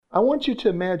I want you to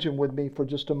imagine with me for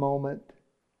just a moment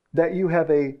that you have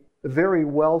a very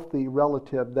wealthy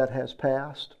relative that has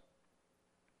passed.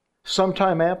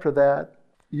 Sometime after that,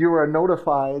 you are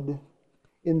notified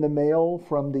in the mail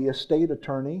from the estate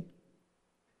attorney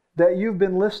that you've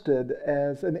been listed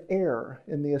as an heir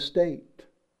in the estate.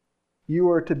 You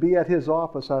are to be at his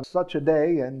office on such a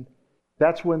day, and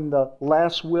that's when the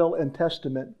last will and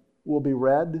testament will be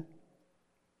read.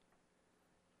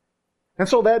 And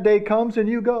so that day comes and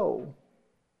you go.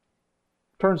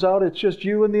 Turns out it's just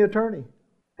you and the attorney.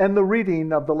 And the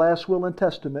reading of the last will and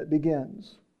testament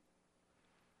begins.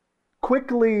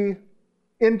 Quickly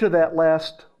into that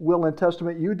last will and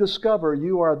testament, you discover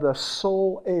you are the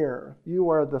sole heir. You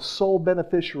are the sole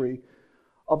beneficiary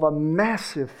of a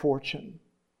massive fortune.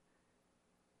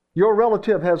 Your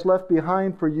relative has left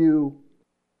behind for you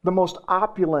the most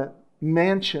opulent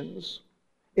mansions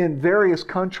in various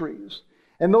countries.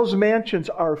 And those mansions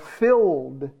are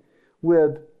filled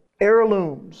with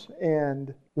heirlooms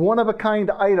and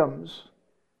one-of-a-kind items.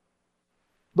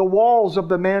 The walls of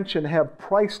the mansion have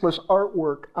priceless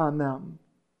artwork on them.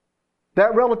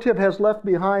 That relative has left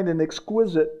behind an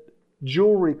exquisite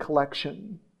jewelry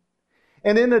collection.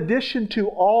 And in addition to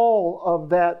all of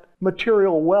that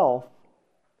material wealth,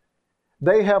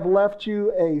 they have left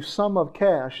you a sum of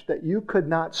cash that you could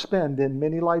not spend in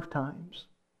many lifetimes.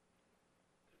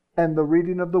 And the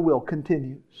reading of the will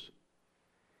continues.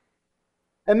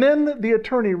 And then the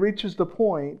attorney reaches the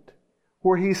point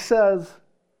where he says,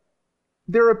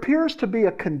 there appears to be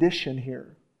a condition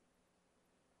here.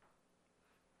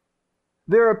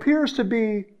 There appears to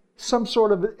be some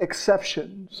sort of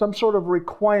exception, some sort of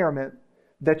requirement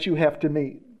that you have to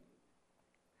meet.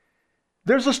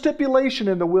 There's a stipulation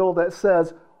in the will that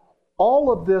says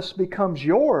all of this becomes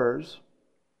yours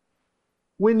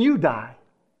when you die.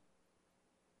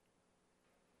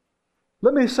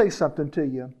 Let me say something to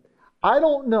you. I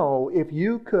don't know if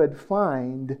you could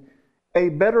find a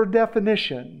better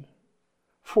definition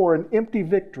for an empty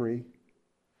victory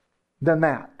than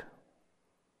that.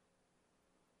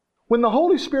 When the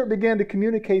Holy Spirit began to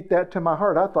communicate that to my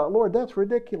heart, I thought, Lord, that's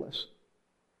ridiculous.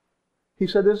 He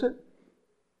said, is it?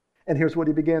 And here's what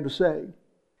he began to say.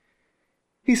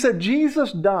 He said,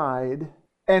 Jesus died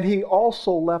and he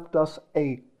also left us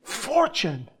a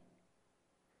fortune.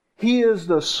 He is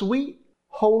the sweet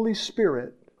Holy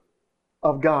Spirit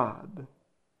of God.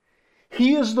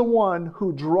 He is the one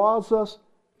who draws us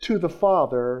to the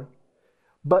Father.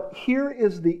 But here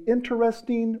is the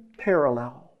interesting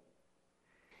parallel.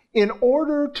 In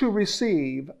order to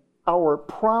receive our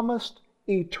promised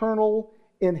eternal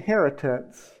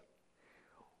inheritance,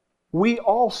 we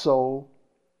also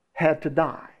had to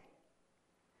die.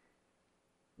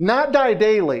 Not die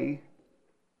daily,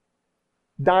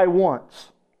 die once.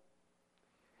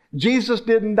 Jesus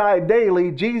didn't die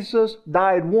daily, Jesus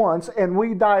died once, and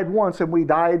we died once, and we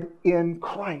died in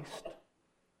Christ.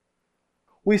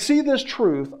 We see this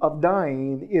truth of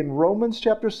dying in Romans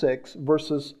chapter 6,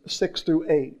 verses 6 through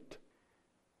 8.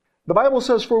 The Bible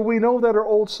says, for we know that our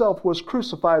old self was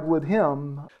crucified with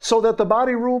him, so that the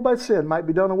body ruled by sin might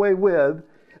be done away with,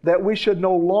 that we should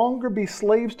no longer be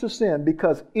slaves to sin,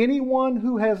 because anyone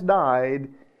who has died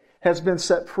has been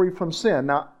set free from sin.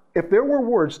 Now, if there were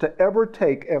words to ever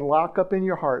take and lock up in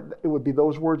your heart, it would be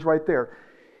those words right there.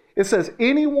 It says,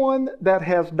 anyone that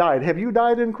has died. Have you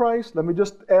died in Christ? Let me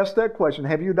just ask that question.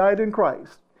 Have you died in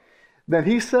Christ? Then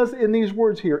he says in these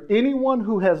words here, anyone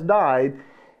who has died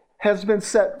has been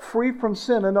set free from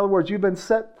sin. In other words, you've been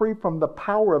set free from the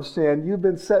power of sin. You've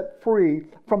been set free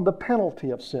from the penalty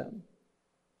of sin.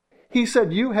 He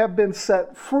said, you have been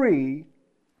set free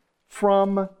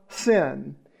from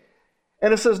sin.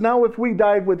 And it says, now if we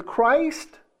died with Christ,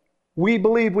 we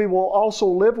believe we will also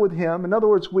live with him. In other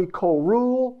words, we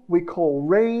co-rule, we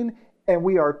co-reign, and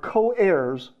we are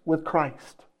co-heirs with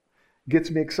Christ.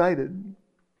 Gets me excited.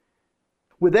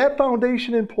 With that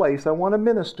foundation in place, I want to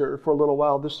minister for a little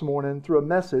while this morning through a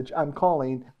message I'm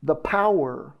calling The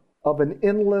Power of an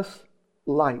Endless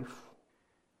Life.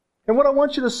 And what I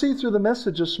want you to see through the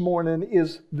message this morning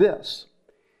is this.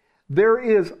 There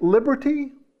is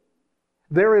liberty,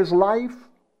 there is life,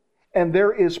 and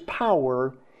there is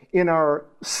power in our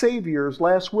Savior's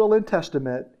last will and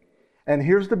testament. And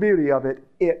here's the beauty of it.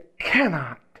 It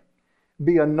cannot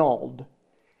be annulled.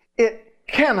 It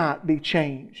cannot be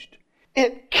changed.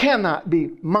 It cannot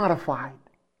be modified.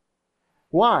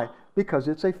 Why? Because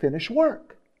it's a finished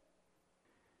work.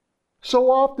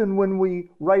 So often when we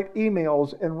write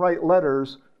emails and write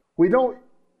letters, we don't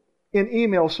in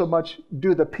email so much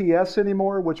do the PS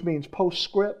anymore, which means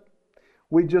postscript.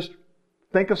 We just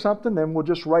think of something and we'll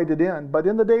just write it in. But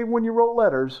in the day when you wrote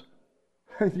letters,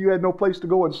 You had no place to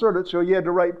go insert it, so you had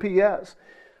to write P.S.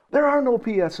 There are no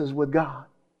P.S.'s with God.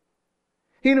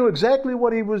 He knew exactly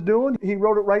what He was doing. He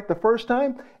wrote it right the first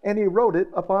time, and He wrote it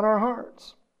upon our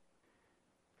hearts.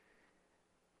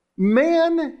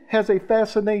 Man has a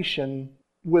fascination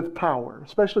with power,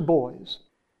 especially boys.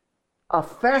 A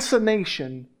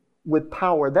fascination with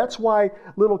power. That's why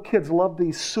little kids love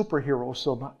these superheroes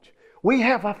so much. We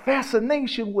have a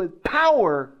fascination with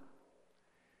power.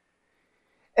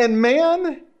 And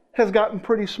man has gotten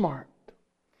pretty smart.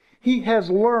 He has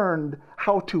learned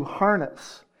how to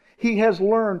harness. He has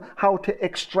learned how to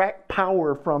extract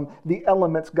power from the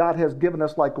elements God has given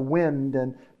us, like wind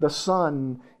and the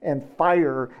sun and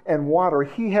fire and water.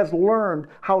 He has learned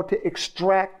how to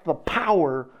extract the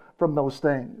power from those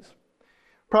things.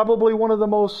 Probably one of the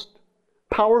most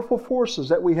powerful forces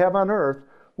that we have on earth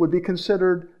would be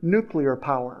considered nuclear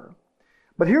power.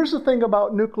 But here's the thing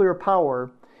about nuclear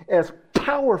power. As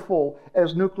powerful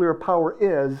as nuclear power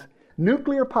is,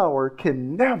 nuclear power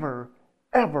can never,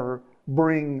 ever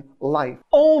bring life.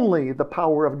 Only the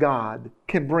power of God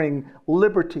can bring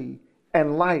liberty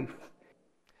and life.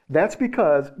 That's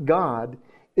because God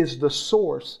is the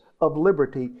source of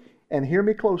liberty. And hear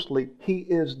me closely, He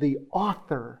is the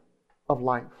author of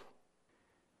life.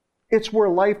 It's where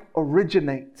life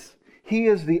originates. He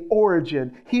is the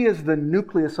origin. He is the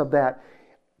nucleus of that.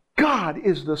 God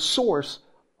is the source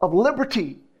of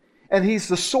liberty, and He's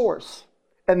the source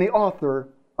and the author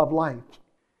of life.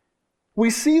 We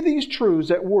see these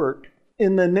truths at work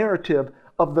in the narrative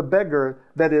of the beggar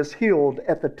that is healed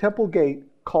at the temple gate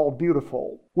called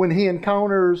Beautiful, when he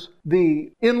encounters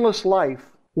the endless life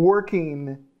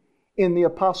working in the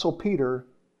Apostle Peter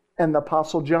and the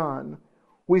Apostle John.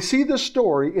 We see this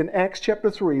story in Acts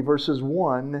chapter 3, verses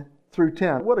 1 through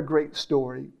 10. What a great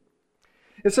story.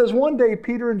 It says, one day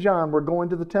Peter and John were going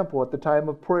to the temple at the time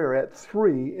of prayer at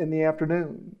 3 in the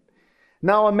afternoon.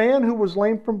 Now a man who was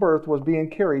lame from birth was being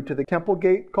carried to the temple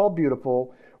gate called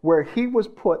Beautiful, where he was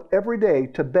put every day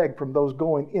to beg from those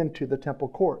going into the temple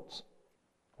courts.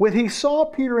 When he saw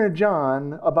Peter and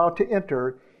John about to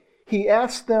enter, he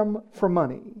asked them for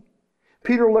money.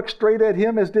 Peter looked straight at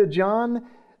him, as did John.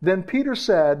 Then Peter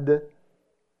said,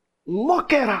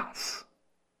 "Look at us."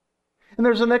 And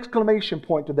there's an exclamation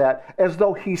point to that, as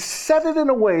though he said it in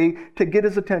a way to get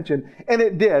his attention. And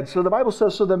it did. So the Bible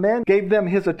says, so the man gave them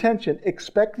his attention,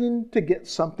 expecting to get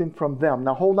something from them.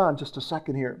 Now hold on just a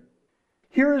second here.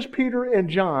 Here is Peter and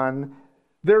John.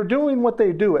 They're doing what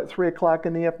they do at 3 o'clock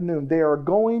in the afternoon. They are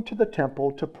going to the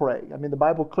temple to pray. I mean, the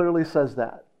Bible clearly says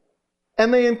that.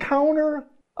 And they encounter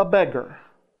a beggar,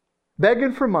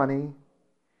 begging for money.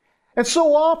 And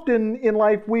so often in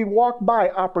life, we walk by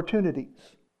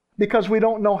opportunities because we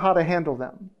don't know how to handle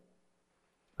them.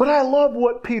 But I love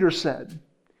what Peter said.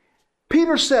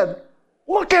 Peter said,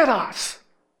 "Look at us."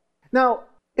 Now,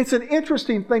 it's an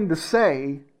interesting thing to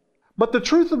say, but the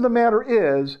truth of the matter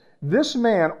is, this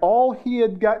man, all he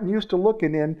had gotten used to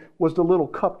looking in was the little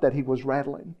cup that he was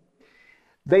rattling.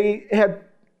 They had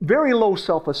very low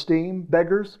self-esteem,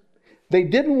 beggars. They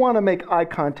didn't want to make eye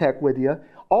contact with you.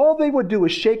 All they would do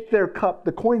is shake their cup,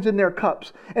 the coins in their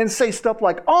cups, and say stuff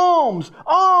like, "Alms,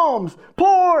 alms,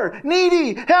 poor,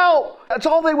 needy, help." That's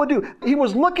all they would do. He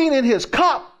was looking in his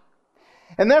cup.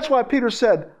 And that's why Peter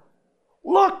said,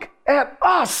 "Look at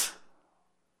us."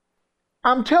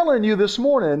 I'm telling you this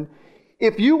morning,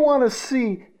 if you want to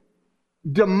see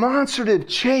demonstrative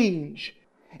change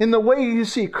in the way you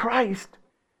see Christ,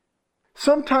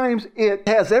 sometimes it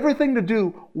has everything to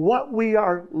do what we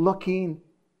are looking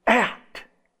at.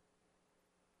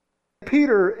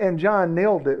 Peter and John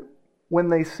nailed it when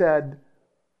they said,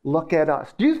 "Look at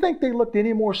us." Do you think they looked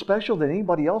any more special than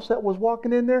anybody else that was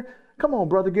walking in there? Come on,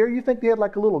 Brother Gary, you think they had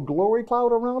like a little glory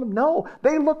cloud around them? No,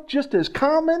 they looked just as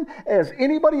common as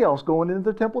anybody else going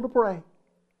into the temple to pray.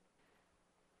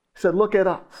 He said, "Look at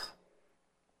us."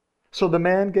 So the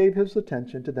man gave his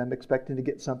attention to them, expecting to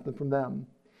get something from them.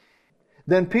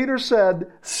 Then Peter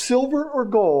said, "Silver or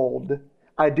gold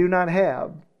I do not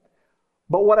have,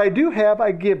 but what I do have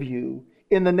I give you.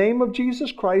 In the name of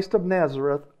Jesus Christ of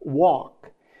Nazareth, walk."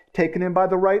 Taking him by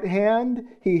the right hand,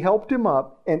 he helped him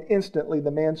up, and instantly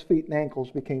the man's feet and ankles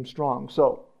became strong.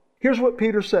 So, here's what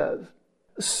Peter says.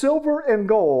 "Silver and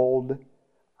gold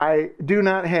I do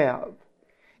not have."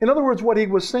 In other words, what he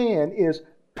was saying is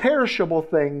perishable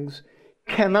things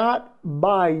cannot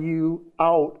buy you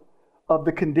out of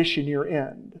the condition you're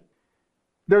in.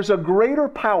 There's a greater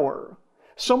power.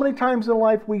 So many times in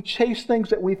life we chase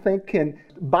things that we think can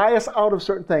buy us out of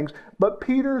certain things. But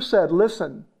Peter said,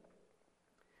 listen,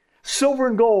 silver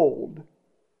and gold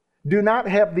do not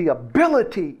have the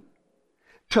ability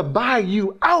to buy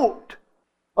you out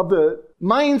of the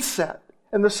mindset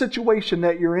and the situation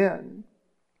that you're in.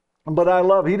 But I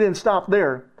love, he didn't stop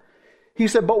there. He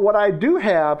said, but what I do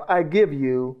have, I give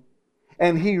you.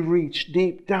 And he reached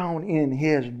deep down in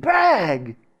his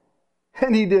bag.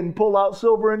 And he didn't pull out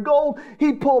silver and gold.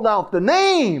 He pulled out the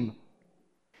name.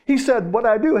 He said, what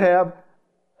I do have,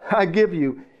 I give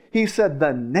you. He said,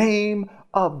 the name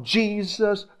of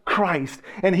Jesus Christ.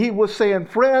 And he was saying,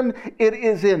 friend, it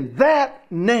is in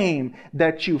that name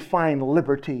that you find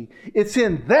liberty. It's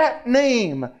in that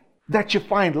name that you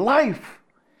find life.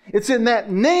 It's in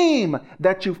that name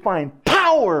that you find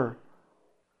power.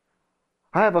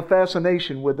 I have a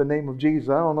fascination with the name of Jesus.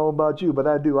 I don't know about you, but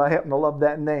I do. I happen to love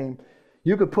that name.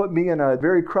 You could put me in a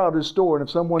very crowded store, and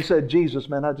if someone said Jesus,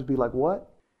 man, I'd just be like, what?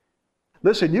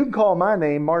 Listen, you can call my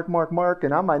name Mark, Mark, Mark,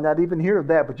 and I might not even hear of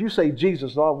that, but you say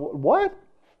Jesus, what?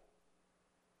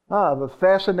 I have a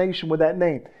fascination with that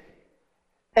name.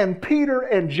 And Peter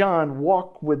and John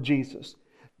walked with Jesus.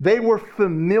 They were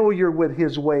familiar with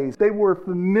his ways. They were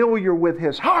familiar with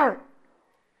his heart.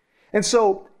 And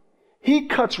so he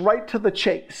cuts right to the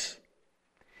chase.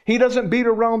 He doesn't beat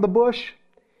around the bush.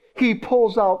 He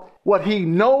pulls out what he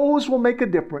knows will make a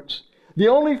difference. The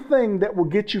only thing that will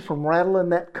get you from rattling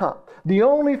that cup, the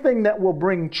only thing that will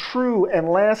bring true and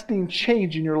lasting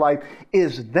change in your life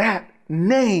is that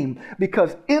name.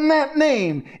 Because in that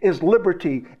name is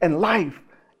liberty and life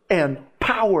and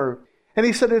power. And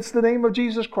he said, it's the name of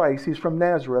Jesus Christ. He's from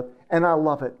Nazareth, and I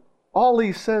love it. All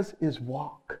he says is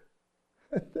walk.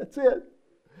 That's it.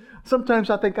 Sometimes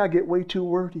I think I get way too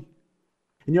wordy.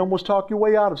 And you almost talk your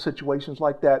way out of situations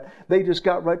like that. They just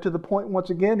got right to the point once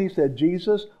again. He said,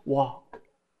 Jesus, walk.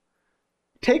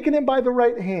 Taking him by the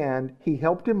right hand, he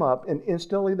helped him up, and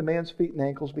instantly the man's feet and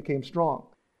ankles became strong.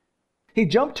 He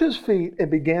jumped to his feet and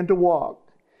began to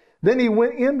walk. Then he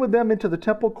went in with them into the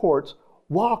temple courts,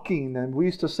 walking, and we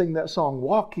used to sing that song,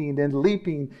 walking and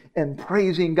leaping and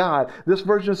praising God. This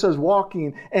version says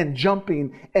walking and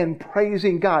jumping and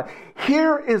praising God.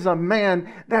 Here is a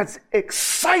man that's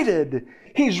excited.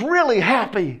 He's really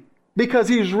happy because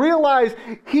he's realized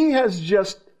he has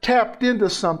just tapped into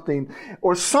something,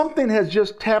 or something has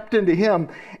just tapped into him,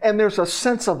 and there's a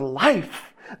sense of life.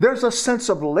 There's a sense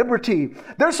of liberty.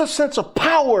 There's a sense of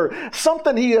power,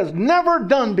 something he has never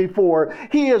done before.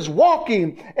 He is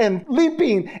walking and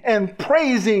leaping and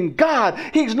praising God.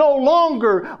 He's no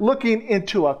longer looking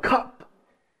into a cup.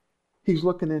 He's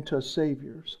looking into a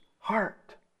Savior's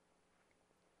heart.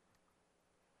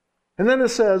 And then it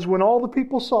says, when all the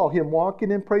people saw him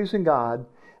walking and praising God,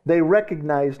 they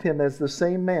recognized him as the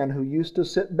same man who used to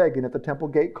sit begging at the temple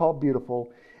gate called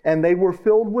Beautiful, and they were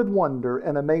filled with wonder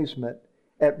and amazement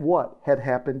at what had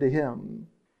happened to him.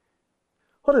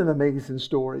 What an amazing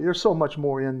story. There's so much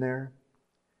more in there.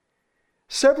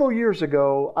 Several years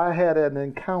ago, I had an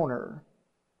encounter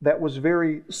that was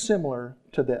very similar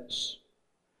to this.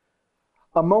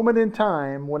 A moment in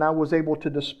time when I was able to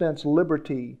dispense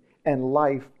liberty and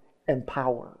life and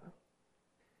power.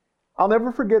 I'll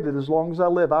never forget it as long as I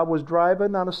live. I was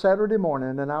driving on a Saturday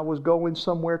morning and I was going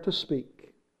somewhere to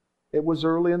speak. It was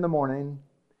early in the morning,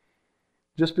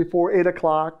 just before 8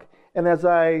 o'clock, and as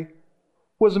I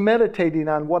was meditating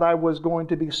on what I was going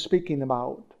to be speaking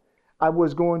about, I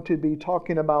was going to be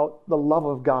talking about the love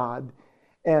of God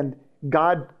and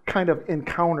God kind of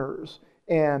encounters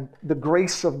and the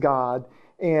grace of God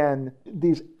and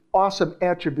these awesome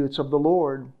attributes of the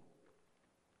Lord.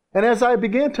 And as I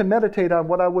began to meditate on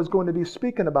what I was going to be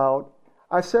speaking about,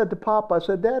 I said to Pop, I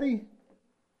said, Daddy,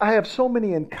 I have so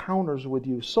many encounters with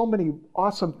you, so many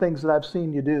awesome things that I've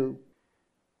seen you do.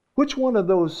 Which one of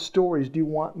those stories do you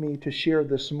want me to share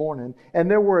this morning? And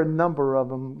there were a number of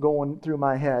them going through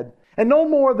my head. And no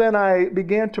more than I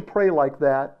began to pray like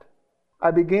that,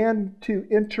 I began to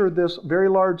enter this very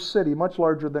large city, much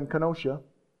larger than Kenosha.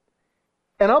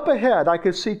 And up ahead, I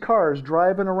could see cars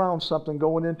driving around something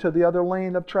going into the other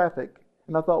lane of traffic.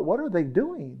 And I thought, what are they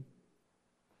doing?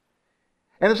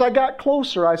 And as I got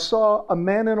closer, I saw a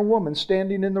man and a woman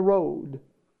standing in the road.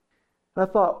 And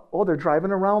I thought, oh, they're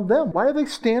driving around them. Why are they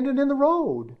standing in the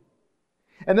road?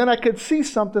 And then I could see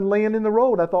something laying in the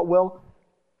road. I thought, well,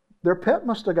 their pet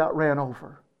must have got ran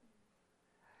over.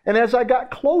 And as I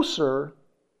got closer,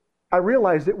 I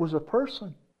realized it was a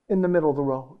person in the middle of the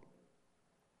road.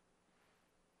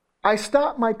 I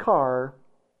stopped my car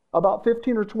about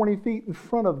 15 or 20 feet in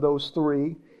front of those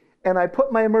three, and I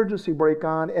put my emergency brake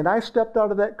on, and I stepped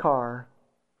out of that car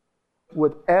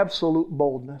with absolute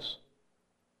boldness.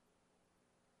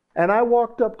 And I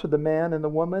walked up to the man and the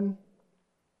woman,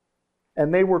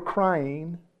 and they were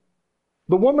crying.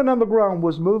 The woman on the ground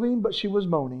was moving, but she was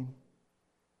moaning.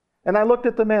 And I looked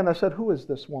at the man, I said, who is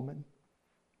this woman?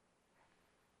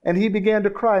 And he began to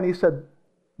cry, and he said,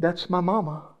 "That's my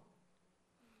mama."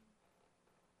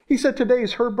 He said,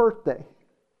 "Today's her birthday.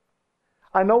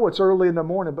 I know it's early in the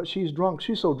morning, but she's drunk.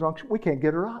 She's so drunk, we can't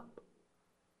get her up."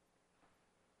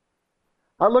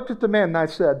 I looked at the man and I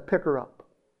said, "Pick her up."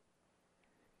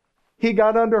 He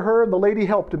got under her, and the lady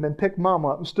helped him and picked Mama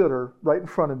up and stood her right in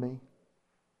front of me.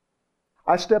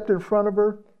 I stepped in front of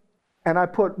her, and I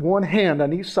put one hand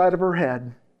on each side of her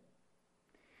head.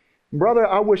 Brother,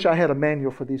 I wish I had a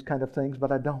manual for these kind of things,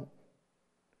 but I don't.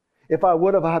 If I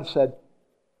would have, I'd have said,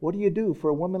 "What do you do for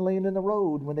a woman laying in the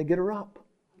road when they get her up?"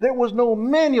 There was no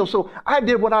manual, so I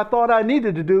did what I thought I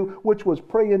needed to do, which was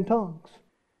pray in tongues.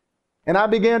 And I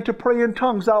began to pray in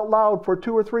tongues out loud for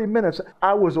 2 or 3 minutes.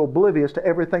 I was oblivious to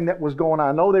everything that was going on.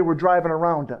 I know they were driving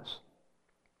around us.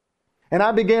 And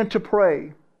I began to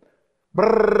pray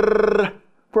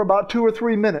for about 2 or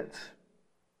 3 minutes.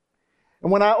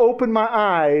 And when I opened my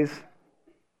eyes,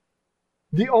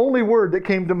 the only word that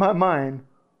came to my mind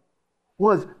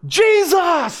was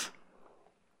Jesus!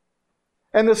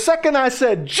 And the second I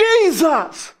said,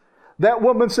 "Jesus!" that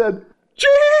woman said,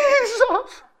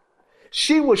 "Jesus!"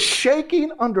 She was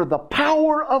shaking under the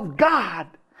power of God.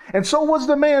 And so was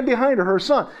the man behind her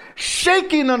son,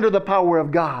 shaking under the power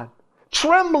of God,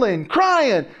 trembling,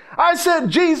 crying. I said,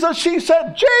 "Jesus." She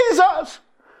said, "Jesus."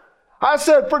 I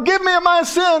said, "Forgive me of my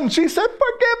sin." She said,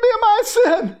 "Forgive me of my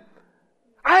sin."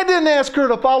 I didn't ask her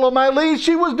to follow my lead.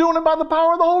 She was doing it by the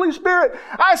power of the Holy Spirit.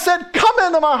 I said, "Come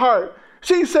into my heart."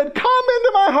 She said, "Come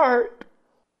into my heart."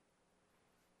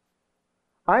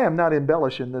 I am not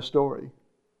embellishing this story.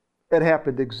 It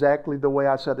happened exactly the way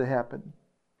I said it happened.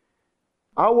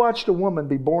 I watched a woman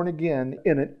be born again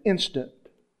in an instant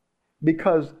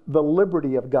because the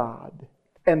liberty of God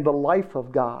and the life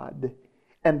of God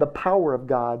and the power of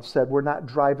God said, "We're not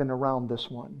driving around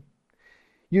this one."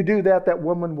 You do that, that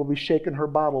woman will be shaking her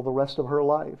bottle the rest of her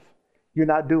life. You're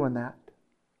not doing that.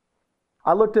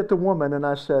 I looked at the woman and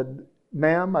I said,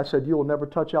 "Ma'am," I said, "you will never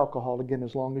touch alcohol again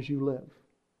as long as you live."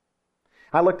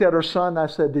 I looked at her son and I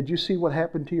said, "Did you see what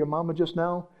happened to your mama just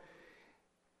now?"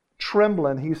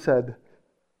 Trembling, he said,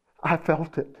 "I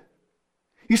felt it."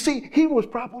 You see, he was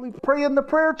probably praying the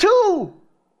prayer too.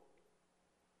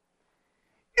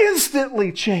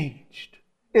 Instantly changed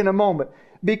in a moment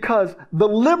because the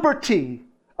liberty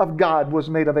of God was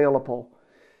made available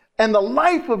and the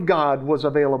life of God was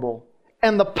available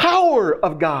and the power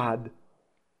of God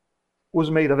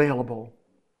was made available.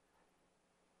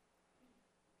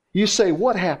 You say,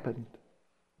 "What happened?"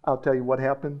 I'll tell you what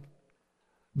happened.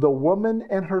 The woman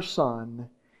and her son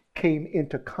came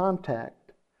into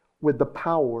contact with the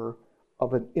power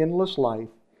of an endless life.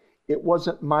 It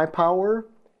wasn't my power.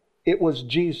 It was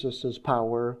Jesus'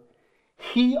 power.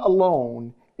 He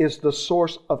alone is the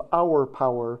source of our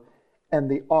power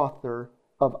and the author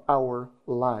of our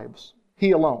lives.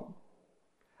 He alone.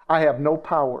 I have no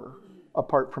power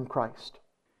apart from Christ.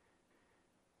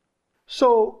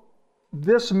 So,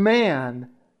 this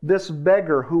man, this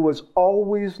beggar who was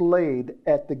always laid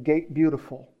at the gate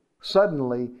beautiful,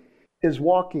 suddenly is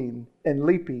walking and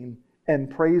leaping and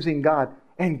praising God.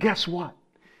 And guess what?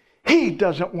 He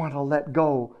doesn't want to let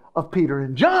go of Peter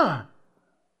and John.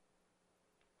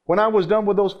 When I was done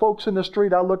with those folks in the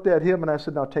street, I looked at him and I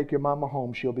said, "Now take your mama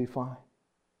home, she'll be fine."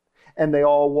 And they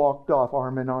all walked off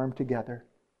arm in arm together.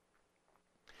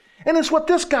 And it's what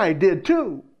this guy did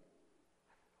too.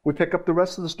 We pick up the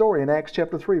rest of the story in Acts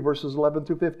chapter 3, verses 11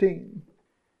 through 15.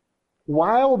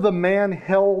 While the man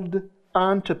held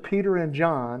on to Peter and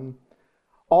John,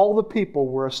 all the people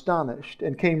were astonished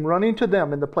and came running to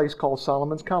them in the place called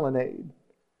Solomon's Colonnade.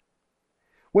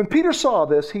 When Peter saw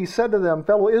this, he said to them,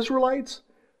 "Fellow Israelites,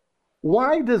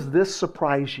 why does this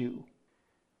surprise you?"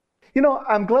 You know,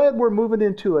 I'm glad we're moving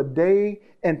into a day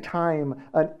and time,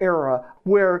 an era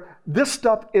where this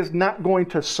stuff is not going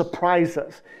to surprise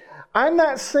us. I'm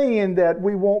not saying that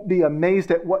we won't be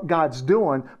amazed at what God's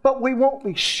doing, but we won't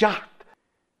be shocked.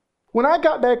 When I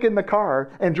got back in the car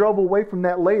and drove away from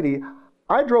that lady,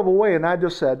 I drove away and I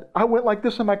just said, I went like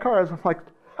this in my car.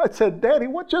 I said, "Daddy,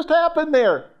 what just happened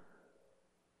there?"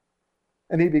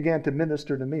 And he began to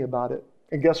minister to me about it.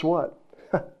 And guess what?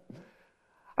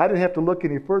 I didn't have to look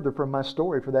any further from my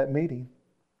story for that meeting.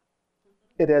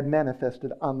 It had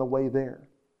manifested on the way there.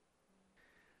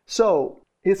 So,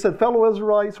 he said, "Fellow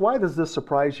Israelites, why does this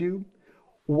surprise you?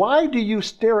 Why do you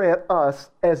stare at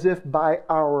us as if by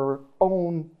our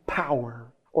own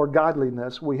power or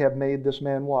godliness we have made this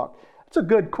man walk?" It's a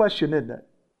good question, isn't it?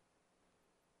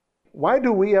 Why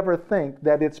do we ever think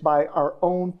that it's by our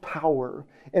own power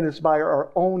and it's by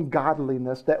our own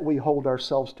godliness that we hold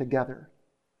ourselves together?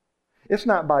 It's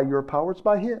not by your power, it's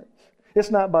by His.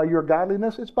 It's not by your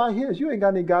godliness, it's by His. You ain't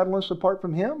got any godliness apart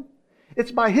from Him.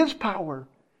 It's by His power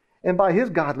and by His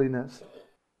godliness.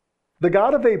 The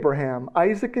God of Abraham,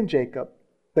 Isaac, and Jacob,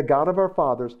 the God of our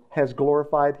fathers, has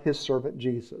glorified His servant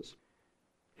Jesus.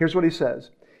 Here's what He says.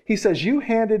 He says, you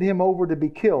handed Him over to be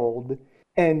killed,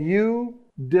 and you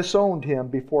disowned Him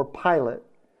before Pilate,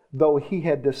 though He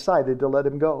had decided to let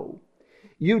Him go.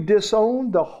 You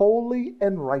disowned the Holy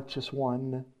and Righteous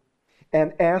One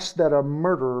and asked that a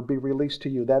murderer be released to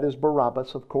you. That is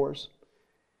Barabbas, of course.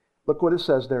 Look what it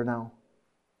says there now.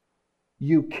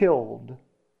 You killed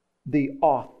the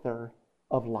author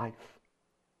of life.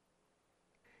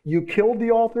 You killed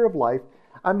the author of life.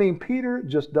 I mean, Peter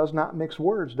just does not mix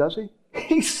words, does he?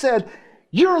 He said,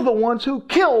 you're the ones who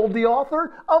killed the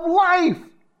author of life.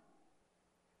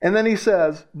 And then he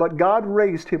says, but God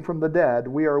raised Him from the dead.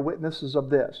 We are witnesses of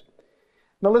this.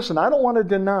 Now listen, I don't want to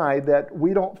deny that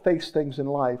we don't face things in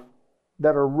life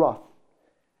that are rough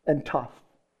and tough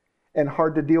and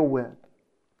hard to deal with.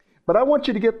 But I want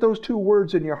you to get those two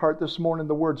words in your heart this morning,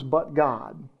 the words, but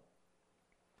God.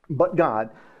 But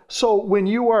God. So when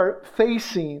you are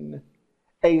facing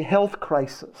a health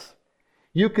crisis,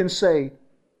 you can say,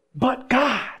 but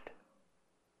God.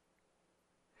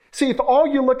 See, if all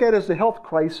you look at is the health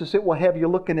crisis, it will have you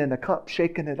looking in a cup,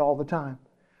 shaking it all the time.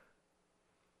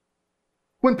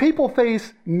 When people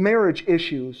face marriage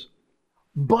issues,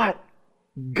 but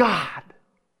God.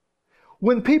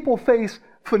 When people face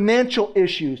financial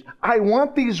issues, I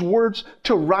want these words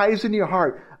to rise in your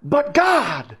heart, but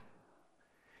God.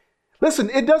 Listen,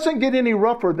 it doesn't get any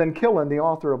rougher than killing the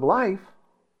author of life.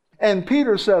 And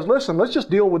Peter says, listen, let's just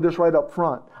deal with this right up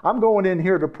front. I'm going in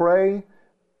here to pray,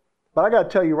 but I got to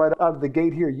tell you right out of the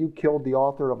gate here, you killed the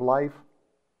author of life.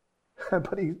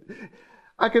 But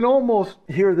I can almost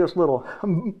hear this little,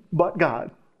 but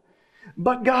God.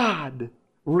 But God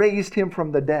raised Him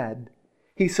from the dead.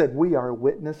 He said, we are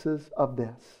witnesses of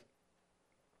this.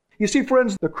 You see,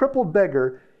 friends, the crippled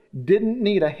beggar didn't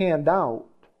need a hand out.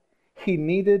 He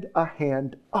needed a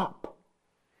hand up.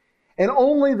 And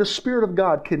only the Spirit of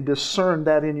God can discern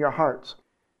that in your hearts.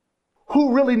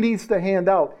 Who really needs the hand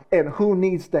out and who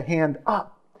needs the hand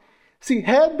up? See,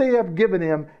 had they have given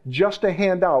him just a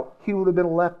hand out, he would have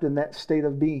been left in that state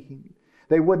of being.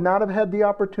 They would not have had the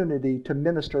opportunity to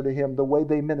minister to him the way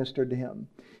they ministered to him.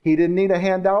 He didn't need a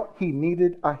hand out, he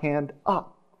needed a hand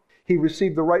up. He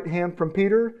received the right hand from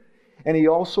Peter, and he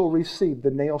also received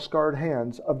the nail-scarred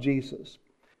hands of Jesus.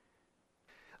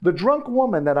 The drunk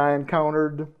woman that I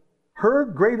encountered, her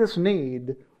greatest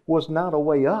need was not a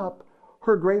way up.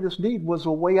 Her greatest need was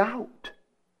a way out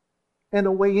and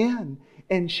a way in.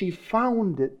 And she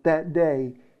found it that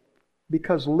day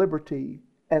because liberty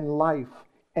and life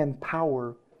and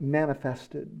power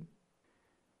manifested.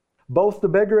 Both the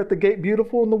beggar at the Gate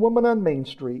Beautiful and the woman on Main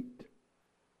Street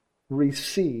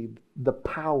received the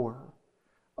power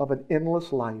of an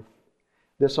endless life.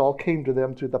 This all came to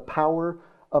them through the power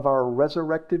of our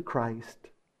resurrected Christ,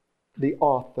 the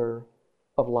author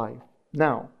of life.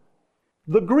 Now,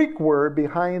 the Greek word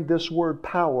behind this word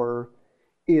power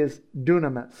is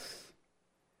dunamis.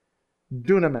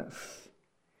 Dunamis.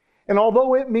 And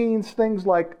although it means things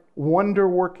like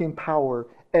wonder-working power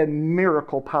and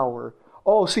miracle power,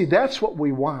 oh, see, that's what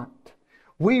we want.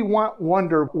 We want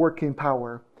wonder-working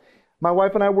power. My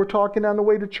wife and I were talking on the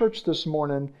way to church this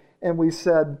morning, and we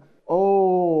said,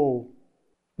 oh,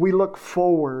 we look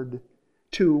forward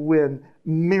to when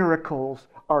miracles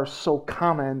are so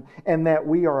common and that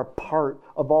we are a part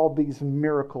of all these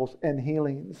miracles and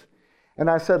healings. And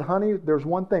I said, honey, there's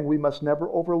one thing we must never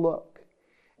overlook,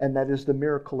 and that is the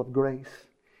miracle of grace.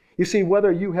 You see,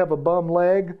 whether you have a bum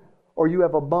leg or you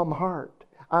have a bum heart,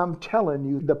 I'm telling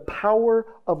you, the power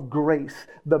of grace,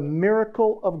 the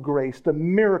miracle of grace, the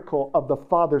miracle of the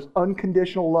Father's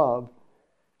unconditional love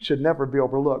should never be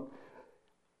overlooked.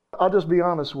 I'll just be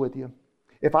honest with you.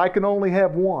 If I can only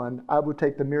have one, I would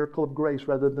take the miracle of grace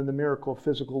rather than the miracle of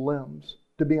physical limbs,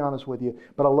 to be honest with you.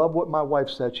 But I love what my wife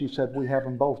said. She said, we have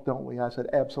them both, don't we? I said,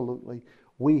 absolutely.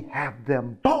 We have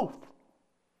them both.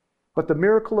 But the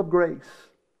miracle of grace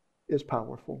is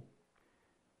powerful.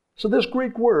 So this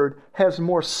Greek word has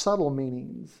more subtle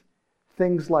meanings.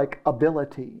 Things like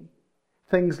ability,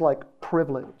 things like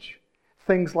privilege,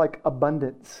 things like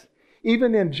abundance.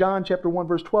 Even in John chapter 1,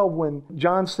 verse 12, when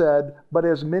John said, but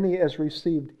as many as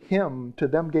received him, to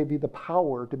them gave he the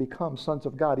power to become sons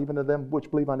of God, even to them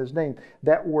which believe on his name.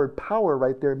 That word power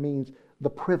right there means the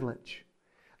privilege,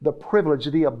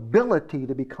 the ability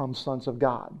to become sons of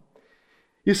God.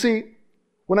 You see,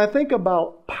 when I think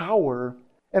about power,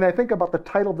 and I think about the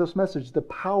title of this message, the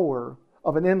power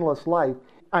of an endless life,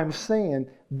 I'm saying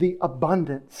the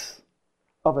abundance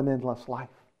of an endless life.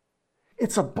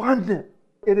 It's abundant.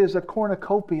 It is a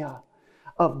cornucopia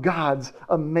of God's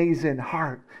amazing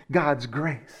heart, God's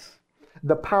grace,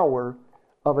 the power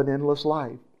of an endless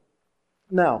life.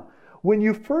 Now, when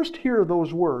you first hear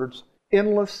those words,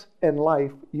 endless and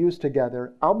life used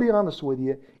together, I'll be honest with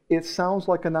you, it sounds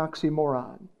like an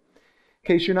oxymoron. In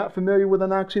case you're not familiar with an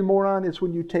oxymoron, it's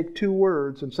when you take two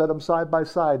words and set them side by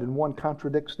side and one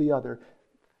contradicts the other.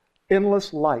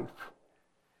 Endless life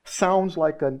sounds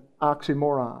like an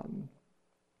oxymoron.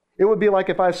 It would be like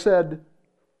if I said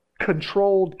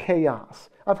controlled chaos.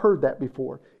 I've heard that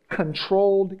before.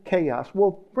 Controlled chaos.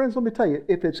 Well, friends, let me tell you,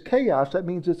 if it's chaos, that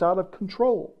means it's out of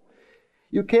control.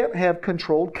 You can't have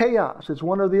controlled chaos. It's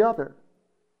one or the other.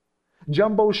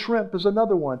 Jumbo shrimp is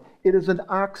another one. It is an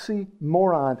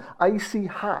oxymoron. Icy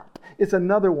hot is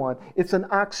another one. It's an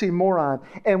oxymoron.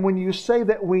 And when you say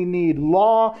that we need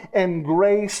law and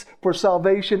grace for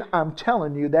salvation, I'm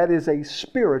telling you that is a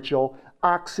spiritual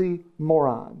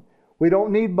oxymoron. We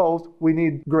don't need both. We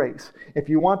need grace. If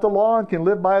you want the law and can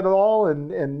live by it all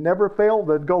and never fail,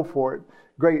 then go for it.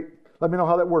 Great. Let me know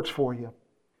how that works for you.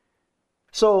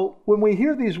 So when we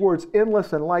hear these words,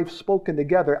 endless and life spoken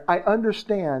together, I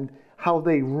understand how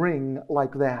they ring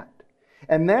like that.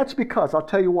 And that's because, I'll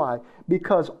tell you why,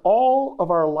 because all of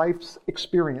our life's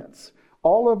experience,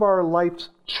 all of our life's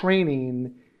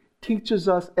training teaches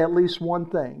us at least one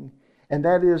thing, and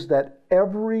that is that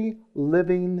every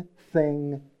living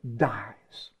thing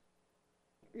dies.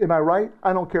 Am I right?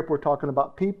 I don't care if we're talking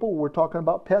about people, we're talking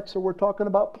about pets, or we're talking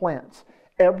about plants.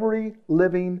 Every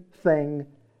living thing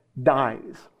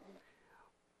dies.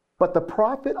 But the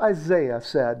prophet Isaiah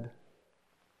said,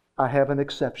 I have an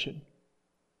exception.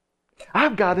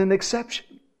 I've got an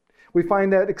exception. We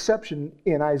find that exception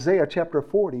in Isaiah chapter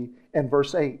 40 and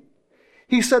verse 8.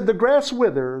 He said, the grass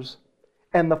withers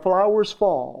and the flowers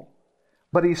fall,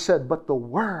 but he said, but the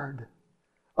word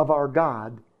of our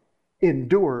God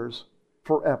endures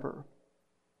forever.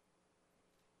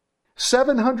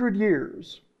 700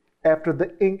 years after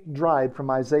the ink dried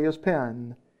from Isaiah's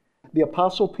pen, the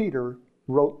Apostle Peter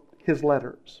wrote his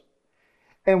letters.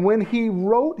 And when he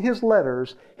wrote his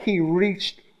letters, he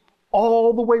reached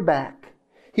all the way back.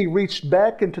 He reached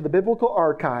back into the biblical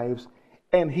archives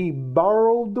and he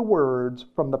borrowed the words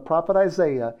from the prophet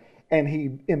Isaiah and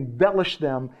he embellished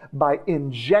them by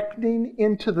injecting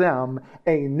into them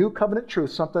a new covenant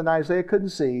truth, something Isaiah couldn't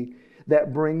see,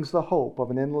 that brings the hope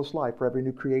of an endless life for every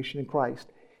new creation in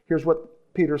Christ. Here's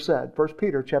what Peter said, 1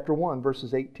 Peter chapter 1,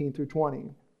 verses 18 through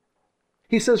 20.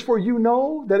 He says, for you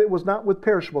know that it was not with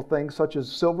perishable things such as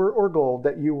silver or gold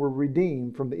that you were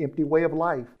redeemed from the empty way of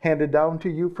life handed down to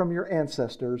you from your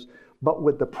ancestors, but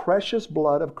with the precious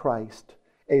blood of Christ,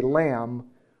 a lamb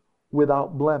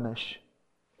without blemish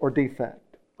or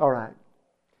defect. All right.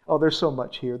 Oh, there's so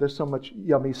much here. There's so much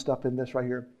yummy stuff in this right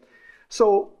here.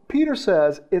 So Peter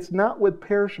says it's not with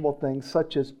perishable things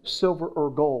such as silver or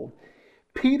gold.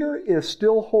 Peter is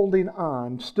still holding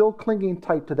on, still clinging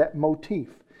tight to that motif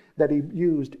that he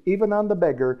used even on the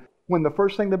beggar. When the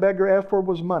first thing the beggar asked for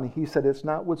was money, he said, it's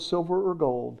not with silver or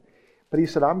gold. But he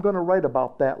said, I'm going to write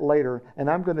about that later, and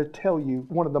I'm going to tell you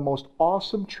one of the most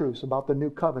awesome truths about the new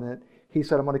covenant. He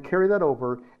said, I'm going to carry that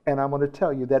over, and I'm going to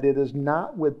tell you that it is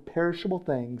not with perishable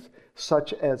things,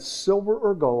 such as silver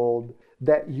or gold,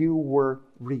 that you were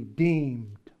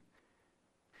redeemed.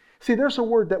 See, there's a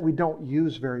word that we don't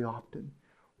use very often,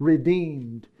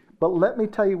 redeemed. But let me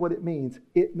tell you what it means.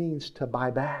 It means to buy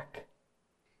back.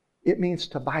 It means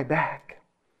to buy back.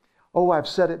 Oh, I've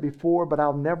said it before, but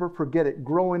I'll never forget it.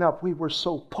 Growing up, we were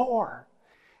so poor.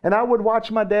 And I would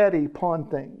watch my daddy pawn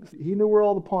things. He knew where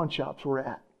all the pawn shops were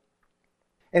at.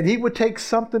 And he would take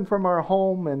something from our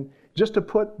home, and just to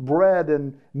put bread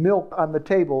and milk on the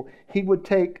table, he would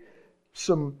take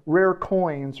some rare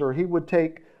coins, or he would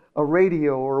take a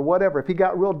radio or whatever. If he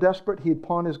got real desperate, he'd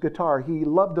pawn his guitar. He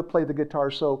loved to play the guitar,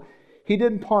 so he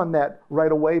didn't pawn that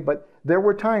right away, but there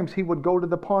were times he would go to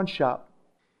the pawn shop.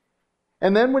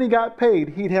 And then when he got paid,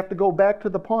 he'd have to go back to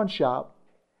the pawn shop.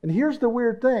 And here's the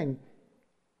weird thing.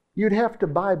 You'd have to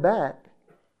buy back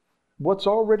what's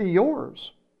already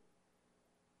yours.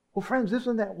 Well, friends,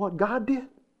 isn't that what God did?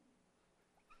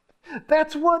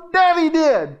 That's what Daddy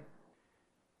did.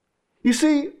 You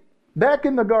see, back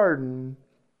in the garden,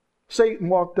 Satan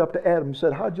walked up to Adam and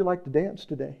said, how'd you like to dance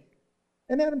today?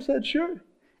 And Adam said, sure.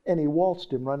 And he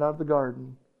waltzed him right out of the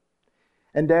garden.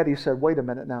 And Daddy said, wait a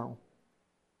minute now.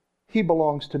 He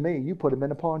belongs to me. You put him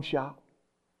in a pawn shop.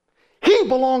 He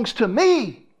belongs to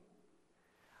me.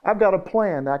 I've got a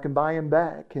plan. I can buy him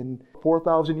back. And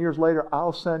 4,000 years later,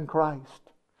 I'll send Christ.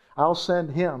 I'll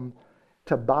send him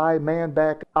to buy man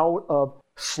back out of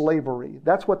slavery.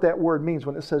 That's what that word means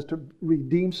when it says to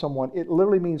redeem someone. It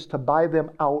literally means to buy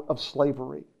them out of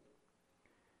slavery.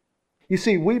 You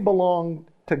see, we belong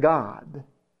to God.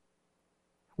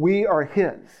 We are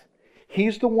His.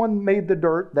 He's the one who made the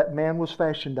dirt that man was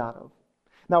fashioned out of.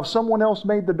 Now, if someone else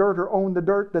made the dirt or owned the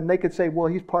dirt, then they could say, well,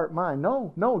 he's part mine.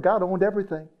 No, God owned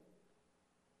everything.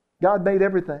 God made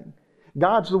everything.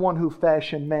 God's the one who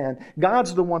fashioned man.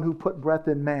 God's the one who put breath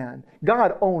in man.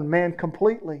 God owned man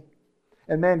completely.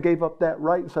 And man gave up that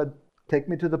right and said, take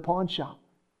me to the pawn shop.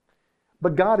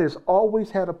 But God has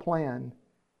always had a plan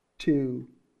to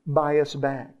buy us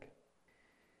back.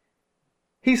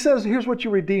 He says, here's what you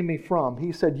redeem me from.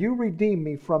 He said, you redeem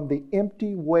me from the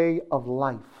empty way of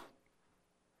life.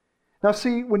 Now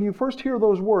see, when you first hear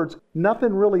those words,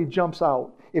 nothing really jumps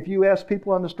out. If you ask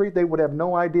people on the street, they would have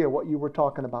no idea what you were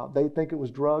talking about. They'd think it was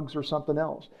drugs or something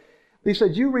else. He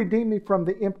said, you redeem me from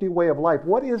the empty way of life.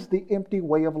 What is the empty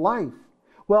way of life?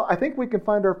 Well, I think we can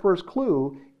find our first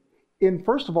clue in,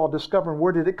 first of all, discovering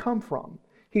where did it come from.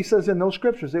 He says in those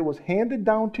scriptures, it was handed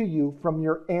down to you from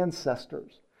your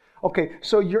ancestors. Okay,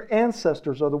 so your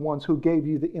ancestors are the ones who gave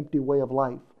you the empty way of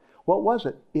life. What was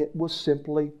it? It was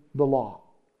simply the law.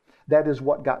 That is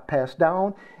what got passed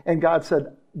down. And God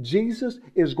said, Jesus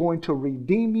is going to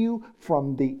redeem you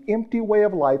from the empty way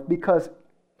of life because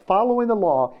following the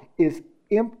law is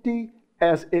empty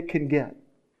as it can get.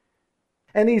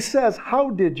 And He says, how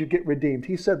did you get redeemed?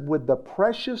 He said, with the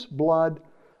precious blood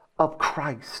of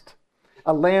Christ,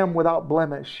 a lamb without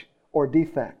blemish or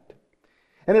defect.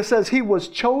 And it says, He was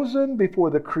chosen before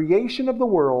the creation of the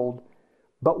world,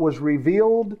 but was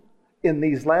revealed in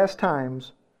these last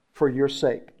times for your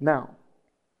sake. Now,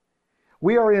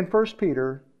 we are in 1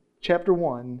 Peter chapter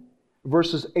 1,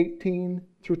 verses 18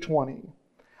 through 20.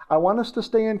 I want us to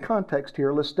stay in context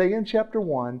here. Let's stay in chapter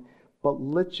 1, but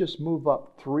let's just move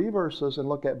up 3 verses and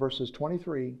look at verses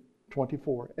 23,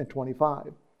 24, and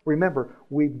 25. Remember,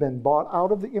 we've been bought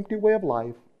out of the empty way of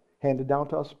life, handed down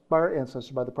to us by our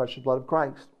ancestors by the precious blood of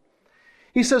Christ.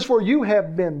 He says, for you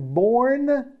have been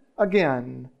born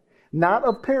again, not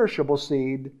of perishable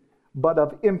seed, but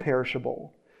of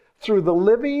imperishable, through the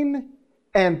living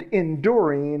and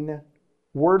enduring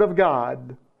Word of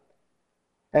God.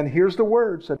 And here's the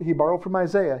words that he borrowed from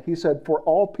Isaiah. He said, for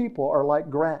all people are like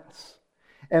grass,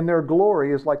 and their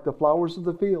glory is like the flowers of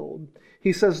the field.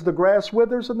 He says, the grass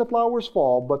withers and the flowers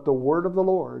fall, but the word of the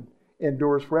Lord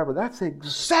endures forever. That's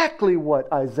exactly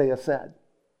what Isaiah said.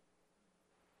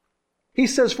 He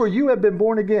says, for you have been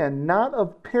born again, not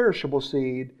of perishable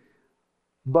seed,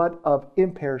 but of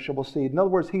imperishable seed. In other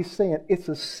words, he's saying it's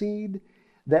a seed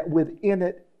that within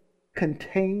it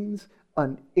contains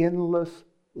an endless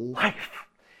life.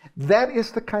 That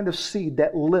is the kind of seed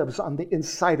that lives on the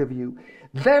inside of you.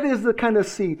 That is the kind of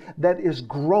seed that is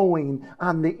growing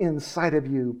on the inside of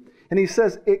you. And he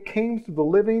says it came through the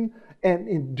living and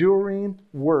enduring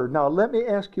Word. Now, let me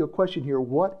ask you a question here.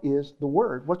 What is the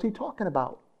Word? What's he talking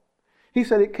about? He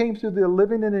said it came through the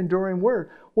living and enduring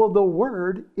Word. Well, the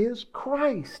Word is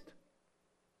Christ.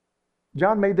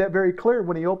 John made that very clear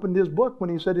when he opened his book, when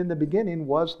he said in the beginning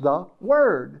was the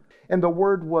Word. And the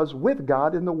Word was with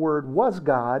God, and the Word was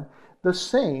God. The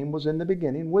same was in the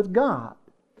beginning with God.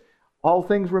 All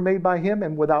things were made by Him,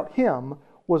 and without Him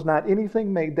was not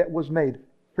anything made that was made.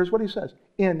 Here's what he says.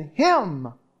 In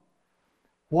Him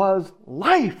was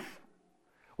life.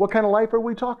 What kind of life are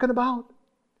we talking about?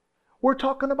 We're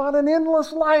talking about an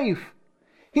endless life.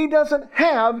 He doesn't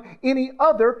have any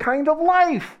other kind of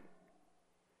life.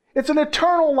 It's an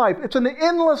eternal life. It's an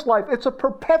endless life. It's a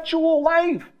perpetual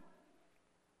life.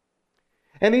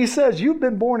 And he says, you've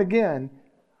been born again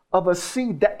of a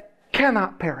seed that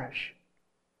cannot perish.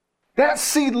 That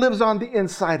seed lives on the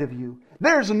inside of you.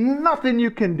 There's nothing you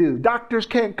can do. Doctors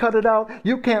can't cut it out.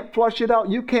 You can't flush it out.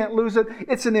 You can't lose it.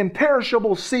 It's an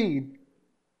imperishable seed.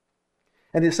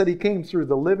 And he said he came through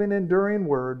the living, enduring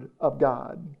Word of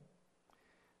God.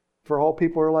 For all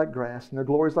people are like grass, and their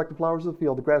glory is like the flowers of the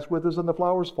field. The grass withers and the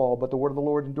flowers fall, but the word of the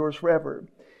Lord endures forever.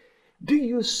 Do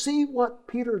you see what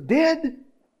Peter did?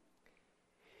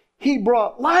 He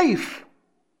brought life.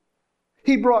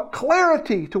 He brought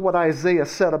clarity to what Isaiah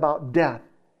said about death.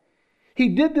 He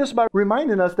did this by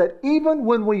reminding us that even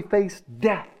when we face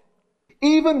death,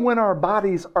 even when our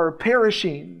bodies are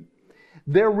perishing,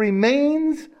 there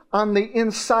remains on the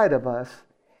inside of us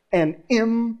an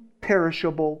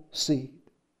imperishable seed.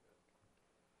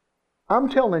 I'm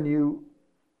telling you,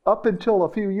 up until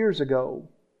a few years ago,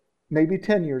 maybe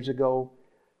 10 years ago,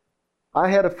 I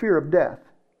had a fear of death.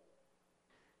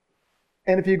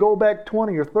 And if you go back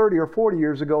 20 or 30 or 40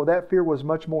 years ago, that fear was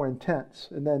much more intense.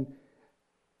 And then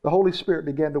The Holy Spirit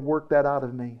began to work that out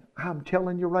of me. I'm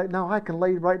telling you right now, I can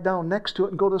lay right down next to it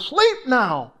and go to sleep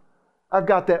now. I've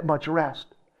got that much rest.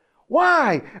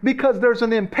 Why? Because there's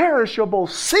an imperishable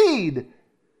seed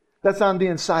that's on the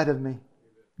inside of me,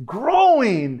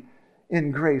 growing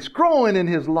in grace, growing in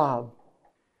His love.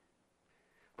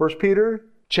 1 Peter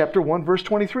chapter 1, verse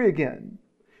 23 again.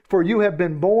 For you have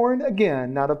been born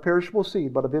again, not of perishable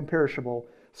seed, but of imperishable,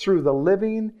 through the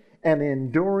living and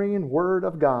enduring Word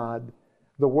of God.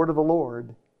 The word of the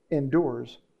Lord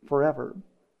endures forever.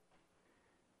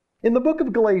 In the book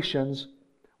of Galatians,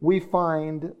 we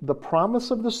find the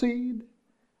promise of the seed,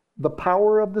 the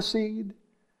power of the seed,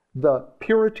 the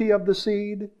purity of the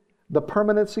seed, the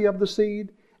permanency of the seed,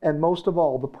 and most of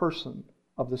all, the person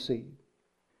of the seed.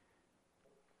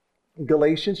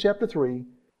 Galatians chapter 3,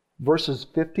 verses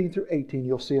 15 through 18,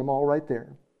 you'll see them all right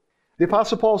there. The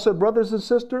Apostle Paul said, brothers and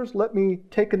sisters, let me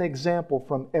take an example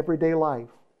from everyday life.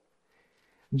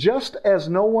 Just as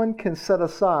no one can set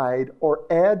aside or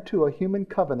add to a human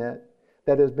covenant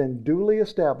that has been duly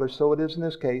established, so it is in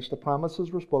this case, the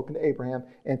promises were spoken to Abraham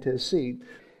and to his seed.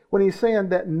 When he's saying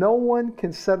that no one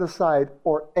can set aside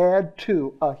or add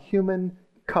to a human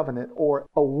covenant or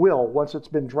a will once it's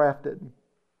been drafted.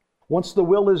 Once the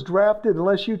will is drafted,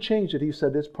 unless you change it, he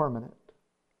said, it's permanent.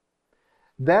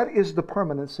 That is the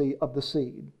permanency of the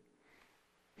seed.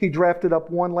 He drafted up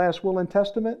one last will and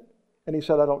testament, and he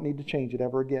said, I don't need to change it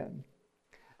ever again.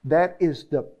 That is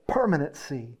the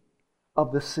permanency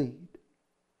of the seed.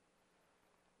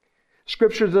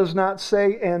 Scripture does not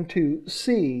say, and to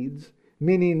seeds,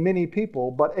 meaning many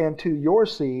people, but and to your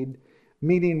seed,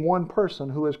 meaning one person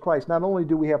who is Christ. Not only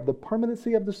do we have the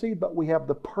permanency of the seed, but we have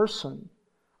the person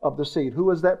of the seed.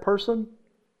 Who is that person?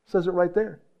 It says it right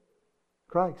there.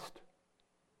 Christ.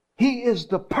 He is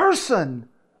the person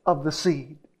of the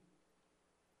seed.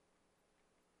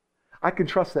 I can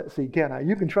trust that seed, can't I?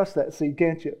 You can trust that seed,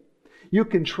 can't you? You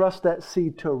can trust that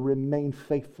seed to remain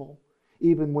faithful,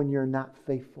 even when you're not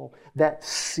faithful. That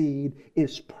seed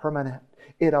is permanent.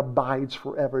 It abides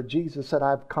forever. Jesus said,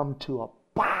 I've come to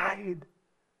abide.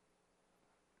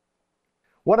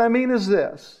 What I mean is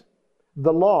this.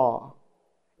 The law,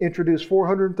 introduced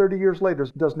 430 years later,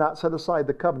 does not set aside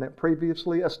the covenant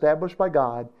previously established by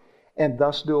God and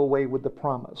thus do away with the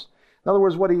promise. In other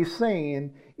words, what he's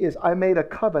saying is, I made a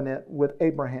covenant with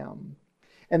Abraham.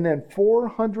 And then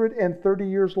 430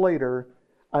 years later,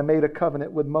 I made a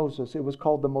covenant with Moses. It was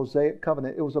called the Mosaic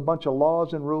Covenant. It was a bunch of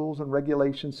laws and rules and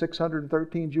regulations,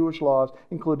 613 Jewish laws,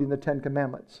 including the Ten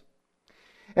Commandments.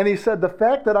 And he said, the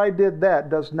fact that I did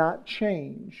that does not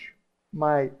change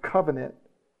my covenant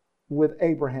with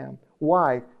Abraham.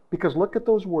 Why? Because look at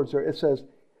those words there. It says,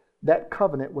 that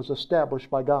covenant was established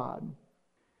by God.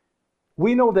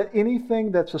 We know that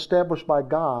anything that's established by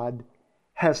God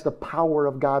has the power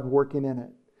of God working in it.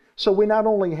 So we not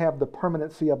only have the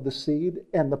permanency of the seed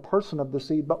and the person of the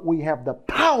seed, but we have the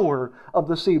power of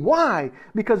the seed. Why?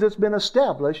 Because it's been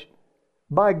established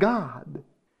by God.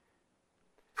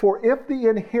 For if the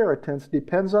inheritance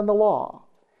depends on the law,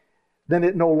 then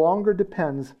it no longer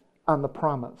depends on the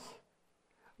promise.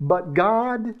 But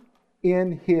God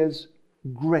in His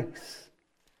grace,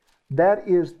 that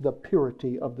is the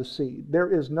purity of the seed.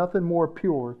 There is nothing more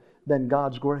pure than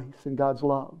God's grace and God's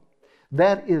love.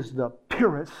 That is the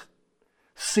purest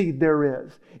seed there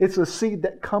is. It's a seed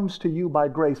that comes to you by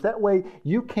grace. That way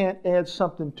you can't add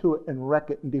something to it and wreck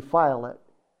it and defile it.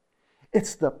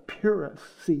 It's the purest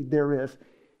seed there is.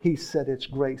 He said it's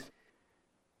grace.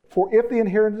 For if the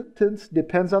inheritance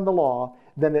depends on the law,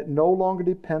 then it no longer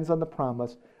depends on the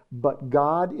promise, but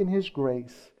God in His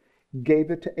grace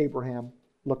gave it to Abraham.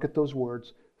 Look at those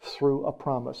words, through a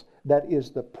promise. That is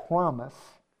the promise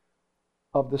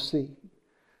of the seed.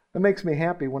 It makes me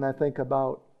happy when I think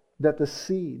about that the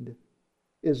seed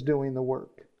is doing the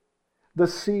work. The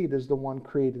seed is the one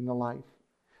creating the life.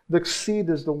 The seed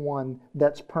is the one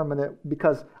that's permanent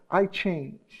because I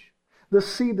change. The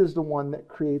seed is the one that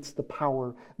creates the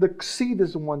power. The seed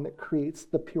is the one that creates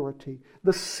the purity.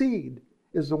 The seed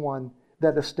is the one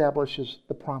that establishes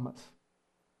the promise.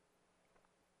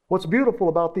 What's beautiful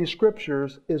about these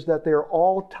scriptures is that they're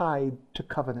all tied to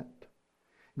covenant.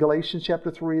 Galatians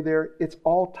chapter 3 there, it's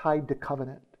all tied to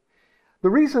covenant. The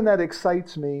reason that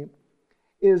excites me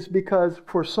is because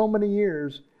for so many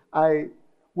years I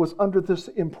was under this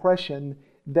impression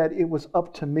that it was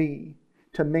up to me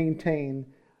to maintain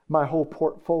my whole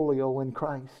portfolio in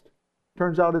Christ.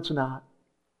 Turns out it's not.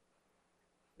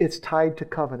 It's tied to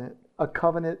covenant, a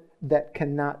covenant that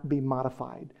cannot be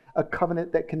modified, a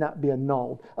covenant that cannot be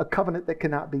annulled, a covenant that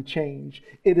cannot be changed.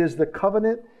 It is the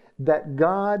covenant that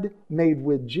God made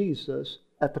with Jesus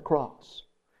at the cross.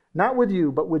 Not with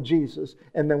you, but with Jesus.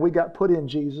 And then we got put in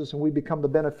Jesus and we become the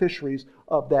beneficiaries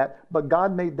of that. But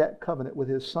God made that covenant with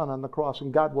His Son on the cross,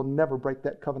 and God will never break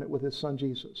that covenant with His Son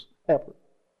Jesus, ever.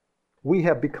 We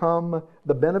have become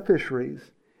the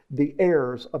beneficiaries, the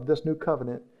heirs of this new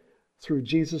covenant through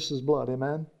Jesus' blood.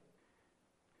 Amen?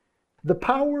 The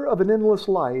power of an endless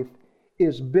life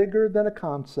is bigger than a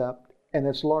concept, and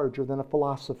it's larger than a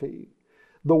philosophy.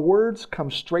 The words come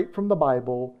straight from the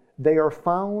Bible. They are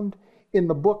found in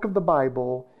the book of the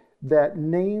Bible that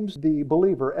names the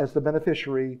believer as the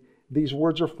beneficiary. These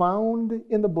words are found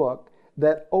in the book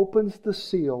that opens the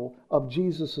seal of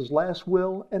Jesus' last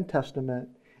will and testament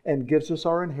and gives us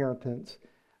our inheritance.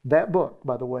 That book,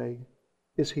 by the way,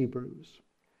 is Hebrews.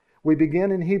 We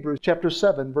begin in Hebrews chapter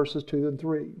 7, verses 2 and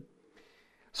 3.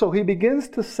 So he begins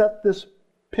to set this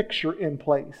picture in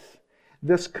place,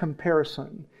 this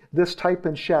comparison, this type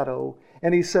and shadow.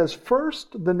 And he says,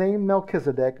 first, the name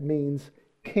Melchizedek means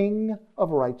king of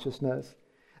righteousness.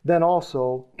 Then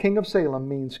also, king of Salem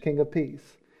means king of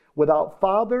peace. Without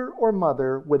father or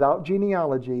mother, without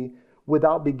genealogy,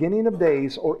 without beginning of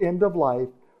days or end of life,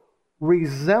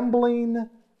 resembling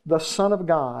the Son of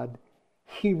God,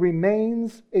 he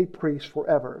remains a priest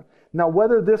forever. Now,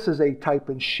 whether this is a type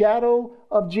and shadow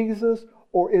of Jesus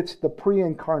or it's the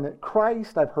pre-incarnate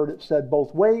Christ, I've heard it said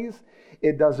both ways.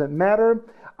 It doesn't matter.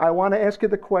 I want to ask you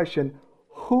the question,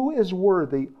 who is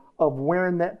worthy of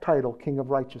wearing that title, King of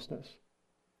Righteousness?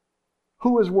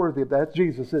 Who is worthy of that? It's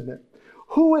Jesus, isn't it?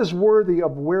 Who is worthy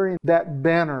of wearing that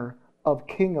banner of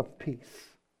King of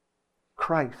Peace?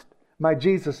 Christ. My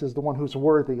Jesus is the one who's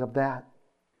worthy of that.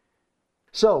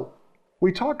 So,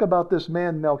 we talk about this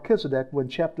man Melchizedek when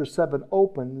chapter 7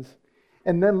 opens,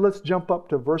 and then let's jump up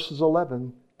to verses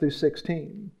 11 through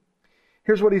 16.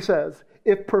 Here's what he says.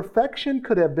 If perfection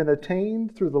could have been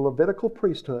attained through the Levitical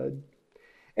priesthood,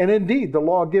 and indeed the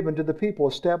law given to the people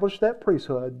established that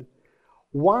priesthood,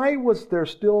 why was there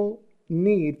still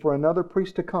need for another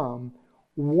priest to come,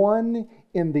 one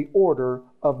in the order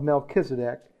of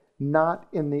Melchizedek, not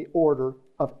in the order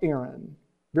of Aaron?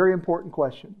 Very important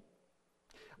question.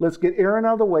 Let's get Aaron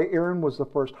out of the way. Aaron was the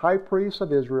first high priest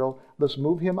of Israel. Let's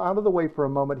move him out of the way for a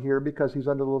moment here because he's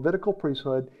under the Levitical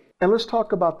priesthood. And let's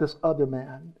talk about this other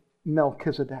man,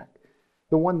 Melchizedek,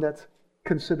 the one that's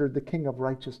considered the king of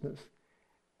righteousness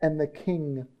and the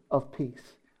king of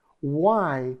peace.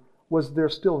 Why was there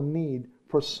still need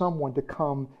for someone to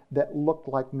come that looked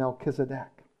like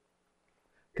Melchizedek?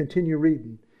 Continue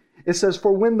reading. It says,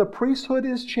 for when the priesthood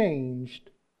is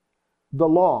changed, the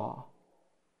law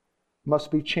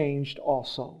must be changed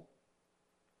also.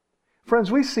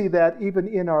 Friends, we see that even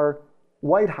in our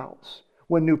White House.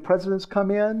 When new presidents come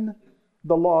in,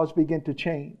 the laws begin to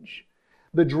change.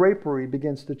 The drapery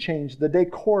begins to change. The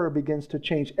decor begins to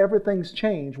change. Everything's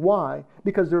changed. Why?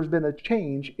 Because there's been a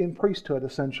change in priesthood,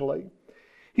 essentially.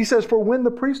 He says, for when the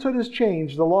priesthood is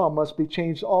changed, the law must be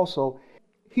changed also.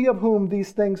 He of whom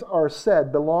these things are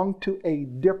said belonged to a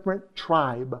different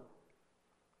tribe.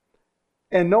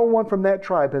 And no one from that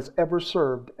tribe has ever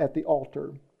served at the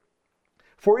altar.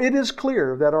 For it is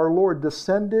clear that our Lord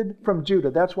descended from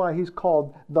Judah. That's why he's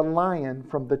called the Lion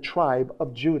from the tribe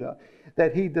of Judah.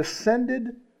 That he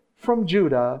descended from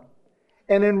Judah.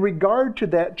 And in regard to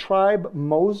that tribe,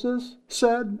 Moses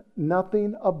said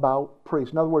nothing about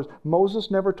priests. In other words,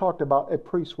 Moses never talked about a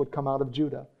priest would come out of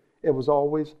Judah. It was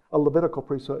always a Levitical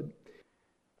priesthood.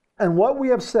 And what we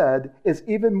have said is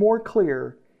even more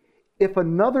clear. If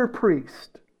another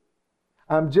priest,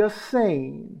 I'm just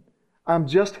saying, I'm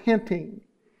just hinting.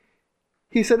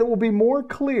 He said it will be more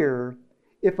clear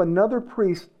if another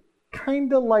priest,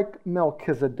 kind of like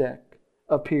Melchizedek,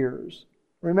 appears.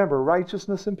 Remember,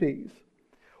 righteousness and peace.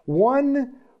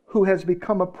 One who has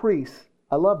become a priest,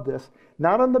 I love this,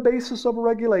 not on the basis of a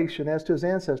regulation as to his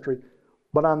ancestry,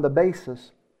 but on the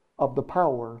basis of the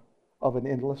power of an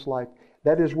endless life.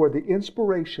 That is where the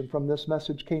inspiration from this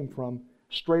message came from,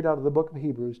 straight out of the book of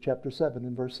Hebrews, chapter 7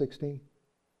 and verse 16.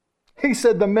 He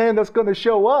said the man that's going to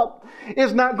show up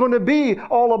is not going to be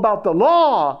all about the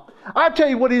law. I tell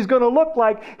you what he's going to look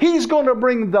like. He's going to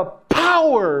bring the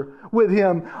power with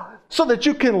him so that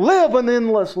you can live an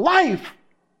endless life.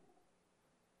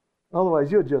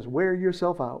 Otherwise, you'll just wear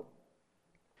yourself out.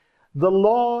 The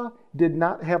law did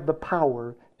not have the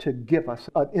power to give us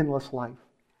an endless life.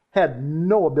 Had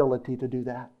no ability to do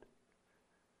that.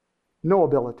 No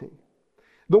ability.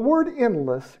 The word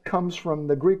endless comes from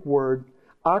the Greek word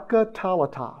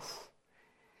akatalatos.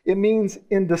 It means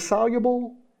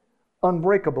indissoluble,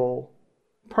 unbreakable,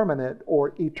 permanent,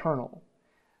 or eternal.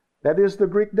 That is the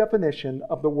Greek definition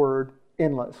of the word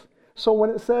endless. So when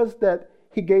it says that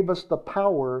he gave us the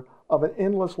power of an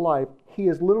endless life, he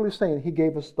is literally saying he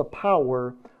gave us the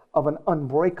power of an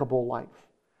unbreakable life,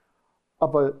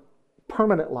 of a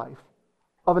permanent life,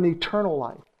 of an eternal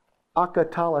life.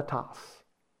 Akatalatas.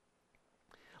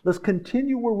 Let's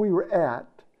continue where we were at,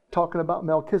 talking about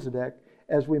Melchizedek,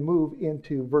 as we move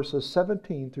into verses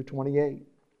 17 through 28.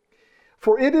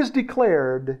 For it is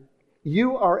declared,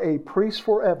 you are a priest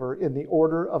forever in the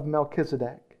order of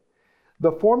Melchizedek.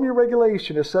 The formula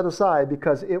regulation is set aside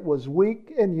because it was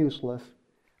weak and useless.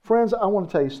 Friends, I want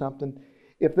to tell you something.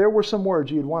 If there were some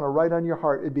words you'd want to write on your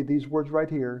heart, it'd be these words right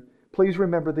here. Please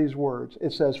remember these words.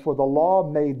 It says, for the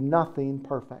law made nothing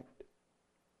perfect.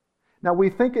 Now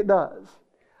we think it does.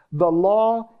 The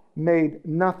law made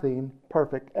nothing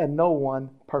perfect and no one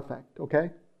perfect,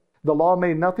 okay? The law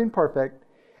made nothing perfect,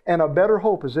 and a better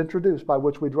hope is introduced by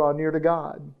which we draw near to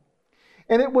God.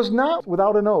 And it was not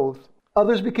without an oath.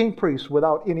 Others became priests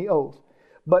without any oath.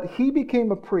 But he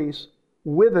became a priest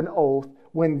with an oath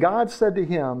when God said to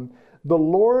him, the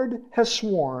Lord has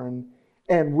sworn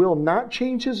and will not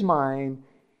change his mind.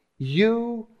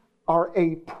 You are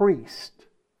a priest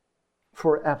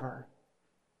forever.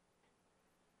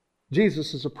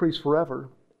 Jesus is a priest forever.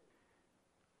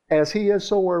 As he is,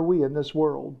 so are we in this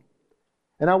world.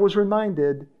 And I was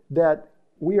reminded that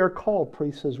we are called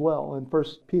priests as well in 1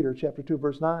 Peter chapter 2,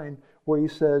 verse 9, where he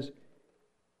says,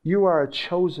 you are a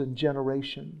chosen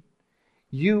generation.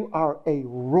 You are a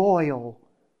royal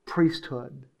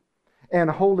priesthood and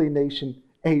holy nation,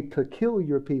 a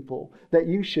peculiar people, that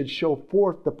you should show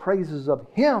forth the praises of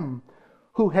him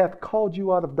who hath called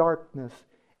you out of darkness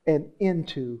and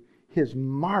into his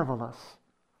marvelous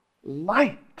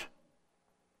light.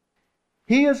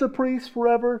 He is a priest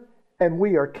forever, and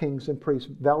we are kings and priests.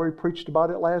 Valerie preached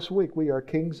about it last week. We are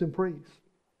kings and priests.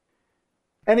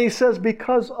 And he says,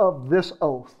 because of this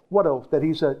oath, what oath? That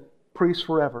he's a priest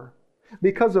forever.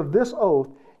 Because of this oath,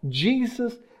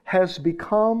 Jesus has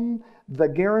become the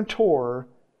guarantor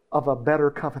of a better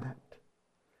covenant.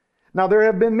 Now, there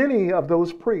have been many of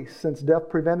those priests since death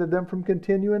prevented them from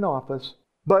continuing office.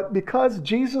 But because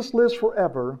Jesus lives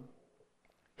forever,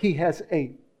 he has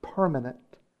a permanent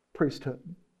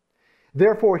priesthood.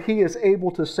 Therefore, he is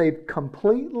able to save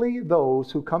completely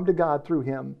those who come to God through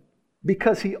him,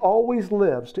 because he always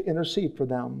lives to intercede for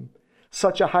them.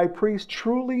 Such a high priest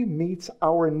truly meets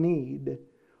our need.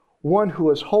 One who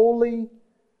is holy,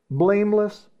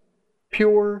 blameless,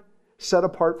 pure, set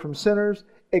apart from sinners,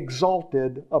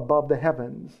 exalted above the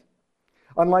heavens.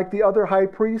 Unlike the other high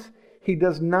priests, he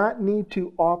does not need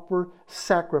to offer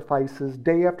sacrifices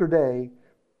day after day,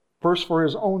 first for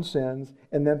his own sins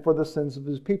and then for the sins of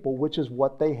his people, which is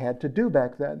what they had to do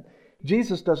back then.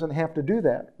 Jesus doesn't have to do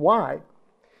that. Why?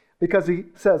 Because he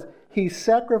says he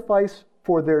sacrificed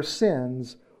for their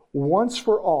sins once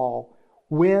for all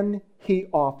when he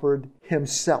offered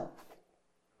himself.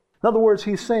 In other words,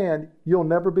 he's saying you'll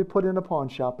never be put in a pawn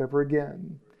shop ever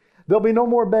again. There'll be no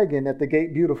more begging at the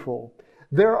gate beautiful.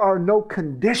 There are no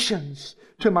conditions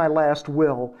to my last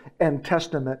will and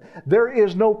testament. There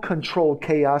is no controlled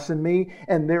chaos in me,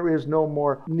 and there is no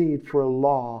more need for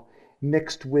law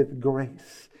mixed with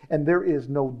grace. And there is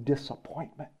no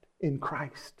disappointment in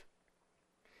Christ.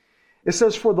 It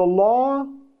says, for the law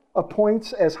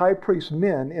appoints as high priests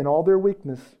men in all their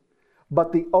weakness,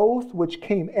 but the oath which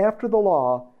came after the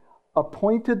law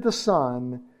appointed the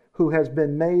Son who has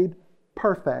been made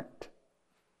perfect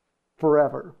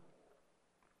forever.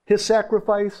 His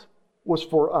sacrifice was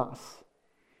for us.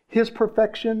 His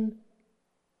perfection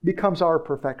becomes our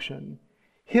perfection.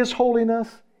 His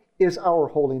holiness is our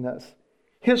holiness.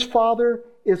 His Father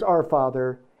is our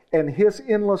Father, and his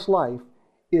endless life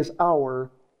is our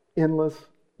endless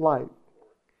life.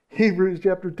 Hebrews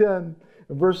chapter 10,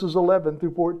 verses 11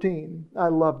 through 14. I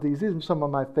love these. These are some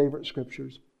of my favorite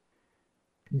scriptures.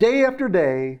 Day after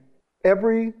day,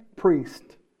 every priest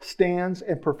stands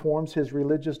and performs his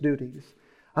religious duties.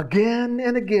 Again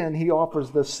and again, he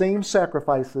offers the same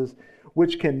sacrifices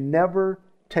which can never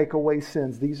take away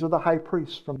sins. These are the high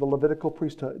priests from the Levitical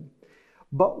priesthood.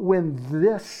 But when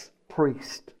this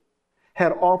priest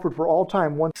had offered for all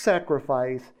time one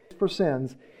sacrifice for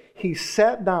sins, he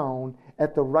sat down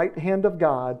at the right hand of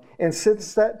God, and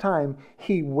since that time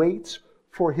he waits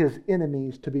for his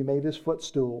enemies to be made his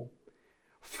footstool.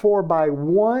 For by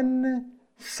one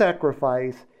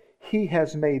sacrifice he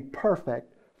has made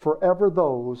perfect forever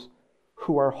those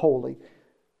who are holy.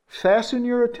 Fasten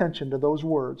your attention to those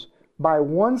words. By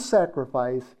one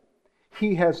sacrifice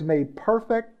he has made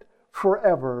perfect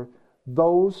forever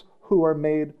those who are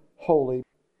made holy.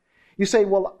 You say,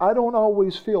 well, I don't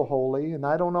always feel holy and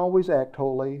I don't always act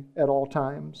holy at all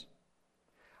times.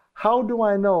 How do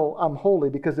I know I'm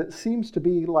holy? Because it seems to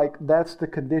be like that's the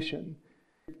condition.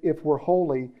 If we're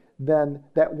holy, then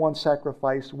that one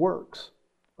sacrifice works.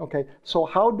 Okay, so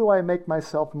how do I make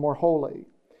myself more holy?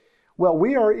 Well,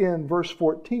 we are in verse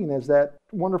 14 as that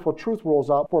wonderful truth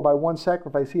rolls out, for by one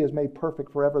sacrifice he has made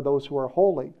perfect forever those who are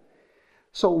holy.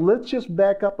 So let's just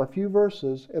back up a few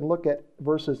verses and look at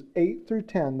verses 8 through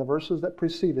 10, the verses that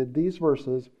preceded these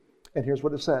verses, and here's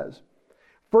what it says.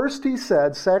 First he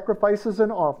said, sacrifices and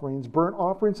offerings, burnt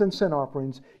offerings and sin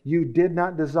offerings, you did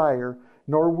not desire,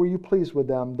 nor were you pleased with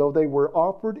them, though they were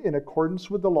offered in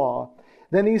accordance with the law.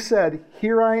 Then he said,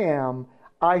 here I am,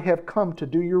 I have come to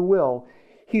do your will.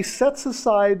 He sets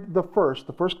aside the first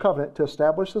covenant to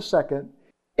establish the second,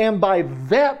 and by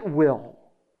that will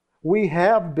we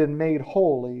have been made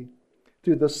holy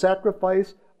through the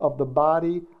sacrifice of the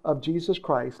body of Jesus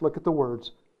Christ. Look at the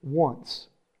words, once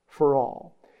for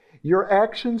all. Your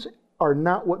actions are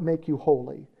not what make you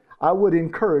holy. I would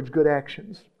encourage good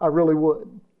actions. I really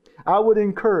would. I would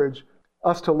encourage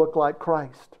us to look like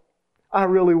Christ. I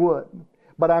really would.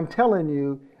 But I'm telling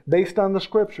you, based on the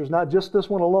Scriptures, not just this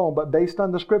one alone, but based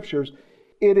on the Scriptures,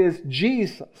 it is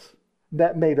Jesus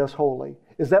that made us holy.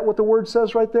 Is that what the Word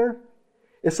says right there?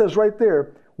 It says right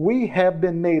there, we have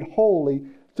been made holy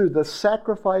through the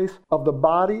sacrifice of the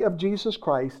body of Jesus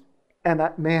Christ. And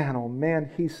man, oh man,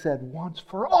 he said once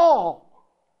for all.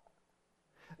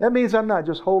 That means I'm not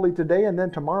just holy today and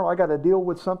then tomorrow I got to deal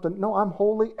with something. No, I'm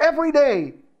holy every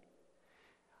day.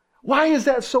 Why is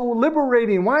that so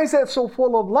liberating? Why is that so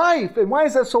full of life? And why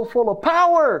is that so full of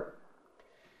power?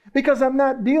 Because I'm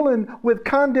not dealing with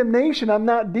condemnation. I'm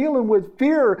not dealing with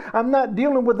fear. I'm not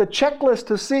dealing with a checklist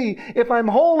to see if I'm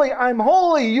holy. I'm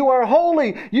holy. You are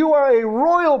holy. You are a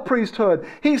royal priesthood.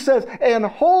 He says, and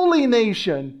holy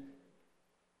nation.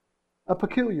 A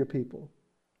peculiar people.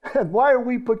 And why are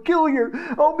we peculiar?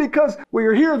 Oh, because we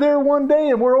are here there one day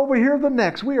and we're over here the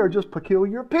next. We are just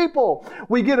peculiar people.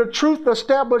 We get a truth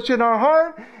established in our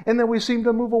heart and then we seem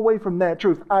to move away from that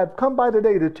truth. I've come by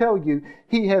today to tell you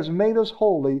He has made us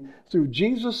holy through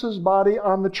Jesus' body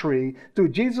on the tree, through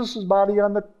Jesus' body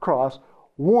on the cross,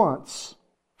 once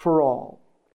for all.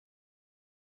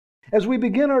 As we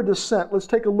begin our descent, let's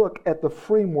take a look at the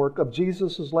framework of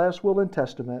Jesus' last will and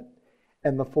testament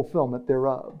and the fulfillment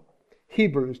thereof.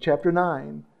 Hebrews chapter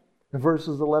 9,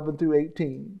 verses 11 through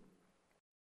 18.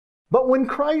 But when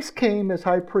Christ came as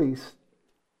high priest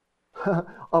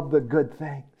of the good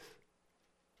things,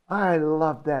 I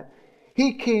love that.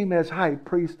 He came as high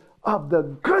priest of the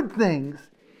good things.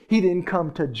 He didn't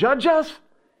come to judge us.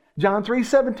 John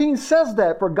 3:17 says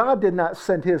that, for God did not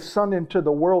send His Son into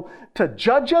the world to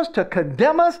judge us, to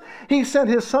condemn us. He sent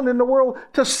His Son in the world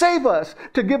to save us,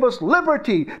 to give us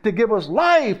liberty, to give us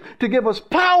life, to give us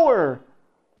power,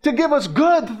 to give us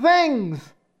good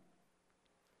things.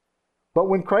 But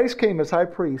when Christ came as high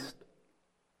priest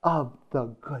of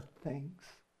the good things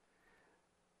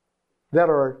that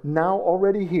are now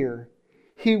already here,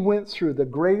 He went through the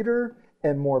greater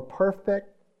and more perfect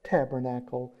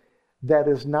tabernacle that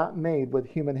is not made with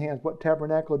human hands. What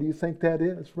tabernacle do you think that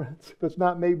is, friends? If it's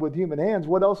not made with human hands,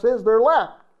 what else is there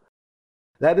left?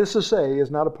 That is to say,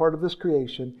 is not a part of this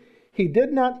creation. He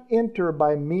did not enter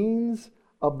by means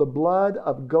of the blood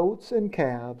of goats and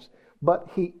calves, but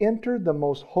He entered the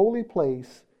most holy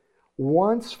place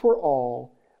once for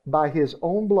all by His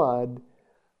own blood,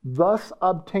 thus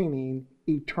obtaining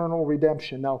eternal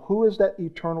redemption. Now, who is that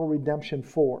eternal redemption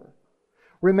for?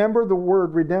 Remember the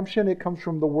word redemption, it comes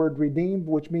from the word redeemed,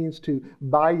 which means to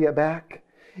buy you back.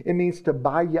 It means to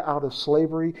buy you out of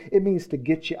slavery. It means to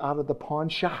get you out of the pawn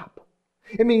shop.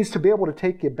 It means to be able to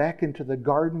take you back into the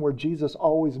garden where Jesus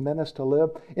always meant us to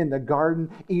live, in the garden,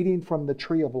 eating from the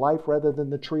tree of life rather than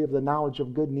the tree of the knowledge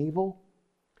of good and evil.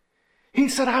 He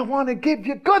said, I want to give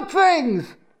you good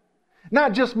things.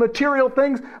 Not just material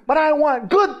things, but I want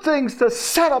good things to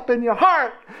set up in your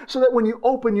heart so that when you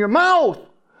open your mouth,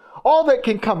 all that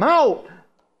can come out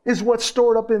is what's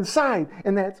stored up inside,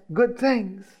 and that's good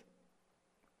things.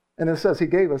 And it says He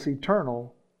gave us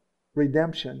eternal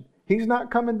redemption. He's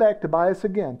not coming back to buy us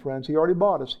again, friends. He already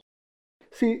bought us.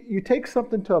 See, you take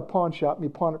something to a pawn shop and you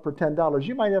pawn it for $10.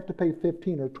 You might have to pay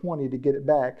 $15 or $20 to get it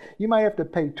back. You might have to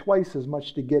pay twice as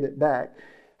much to get it back.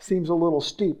 Seems a little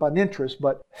steep on interest,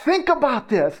 but think about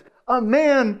this. A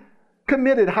man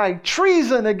committed high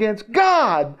treason against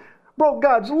God, broke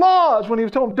God's laws when He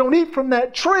was told, don't eat from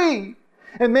that tree.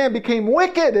 And man became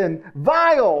wicked and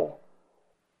vile.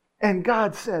 And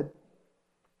God said,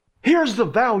 here's the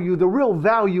value, the real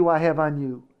value I have on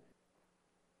you.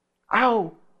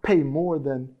 I'll pay more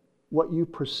than what you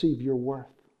perceive you're worth.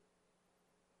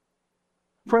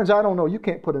 Friends, I don't know. You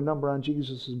can't put a number on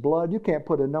Jesus' blood. You can't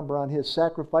put a number on His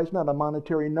sacrifice, not a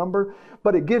monetary number,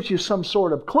 but it gives you some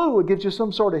sort of clue. It gives you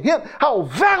some sort of hint how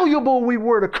valuable we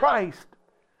were to Christ,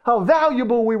 how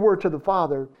valuable we were to the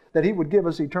Father, that He would give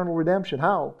us eternal redemption.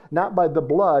 How? Not by the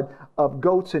blood of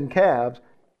goats and calves,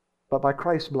 but by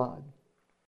Christ's blood.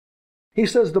 He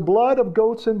says, the blood of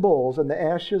goats and bulls and the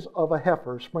ashes of a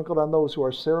heifer sprinkled on those who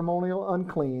are ceremonial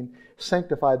unclean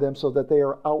sanctify them so that they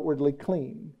are outwardly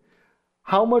clean.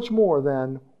 How much more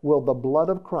then will the blood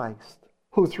of Christ,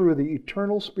 who through the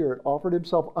eternal Spirit offered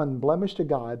Himself unblemished to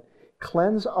God,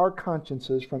 cleanse our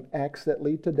consciences from acts that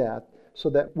lead to death, so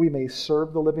that we may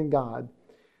serve the living God?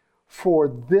 For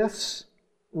this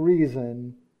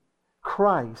reason,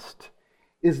 Christ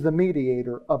is the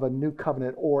mediator of a new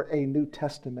covenant or a New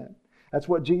Testament. That's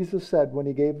what Jesus said when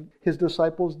He gave His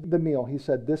disciples the meal. He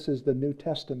said, this is the New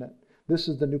Testament. This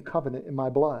is the new covenant in my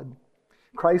blood.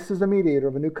 Christ is the mediator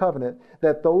of a new covenant,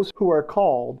 that those who are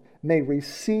called may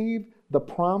receive the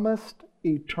promised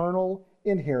eternal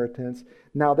inheritance,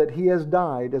 now that He has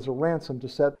died as a ransom to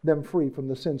set them free from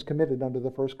the sins committed under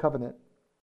the first covenant.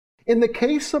 In the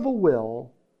case of a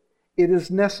will, it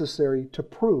is necessary to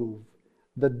prove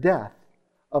the death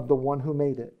of the one who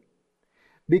made it,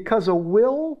 because a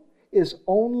will is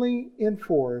only in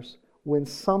force when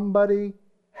somebody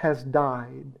has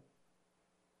died.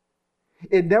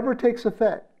 It never takes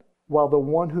effect while the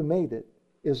one who made it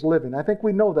is living. I think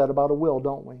we know that about a will,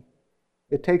 don't we?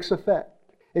 It takes effect.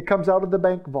 It comes out of the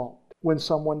bank vault when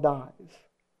someone dies.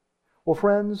 Well,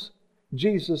 friends,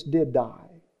 Jesus did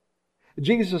die.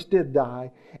 Jesus did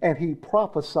die, and He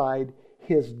prophesied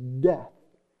His death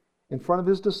in front of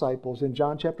His disciples in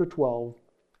John chapter 12,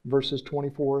 verses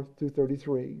 24 through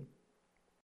 33.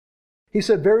 He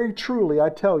said, very truly I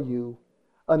tell you,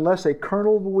 unless a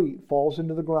kernel of wheat falls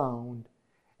into the ground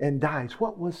and dies.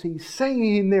 What was He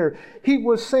saying there? He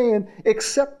was saying,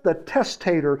 except the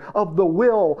testator of the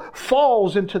will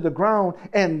falls into the ground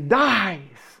and dies.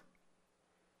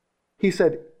 He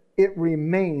said, it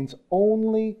remains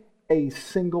only a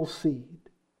single seed.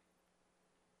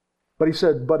 But He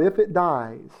said, but if it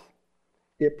dies,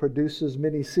 it produces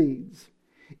many seeds.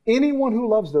 Anyone who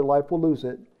loves their life will lose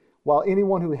it, while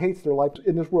anyone who hates their life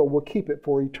in this world will keep it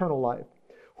for eternal life.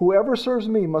 Whoever serves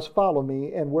me must follow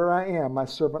me, and where I am, my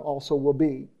servant also will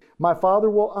be. My Father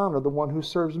will honor the one who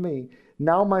serves me.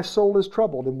 Now my soul is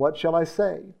troubled, and what shall I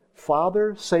say?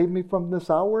 Father, save me from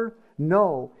this hour?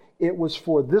 No, it was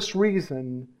for this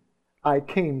reason I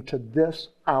came to this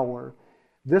hour.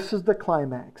 This is the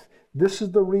climax. This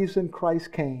is the reason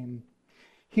Christ came.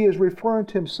 He is referring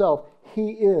to Himself.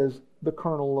 He is the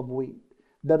kernel of wheat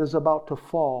that is about to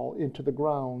fall into the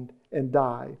ground and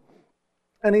die.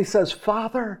 And He says,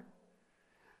 Father,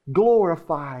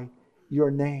 glorify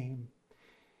your name.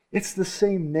 It's the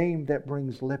same name that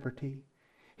brings liberty.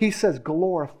 He says,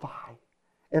 glorify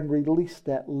and release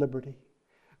that liberty.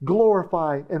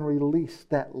 Glorify and release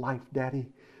that life, Daddy.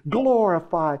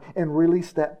 Glorify and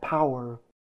release that power.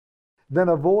 Then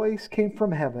a voice came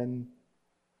from heaven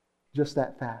just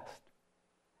that fast.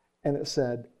 And it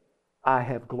said, I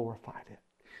have glorified it.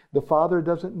 The Father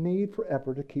doesn't need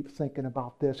forever to keep thinking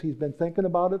about this. He's been thinking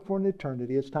about it for an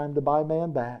eternity. It's time to buy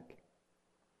man back.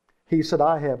 He said,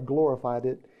 I have glorified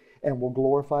it and will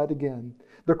glorify it again.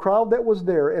 The crowd that was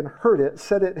there and heard it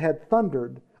said it had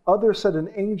thundered. Others said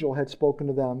an angel had spoken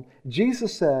to them.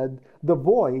 Jesus said, the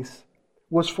voice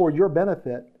was for your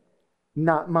benefit,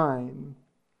 not mine.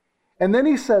 And then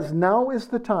He says, now is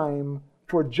the time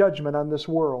for judgment on this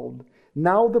world.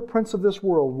 Now the prince of this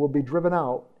world will be driven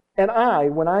out. And I,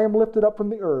 when I am lifted up from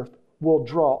the earth, will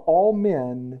draw all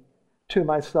men to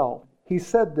myself. He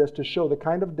said this to show the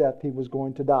kind of death He was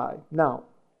going to die. Now,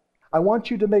 I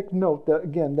want you to make note that,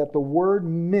 again, that the word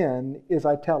men is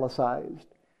italicized.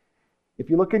 If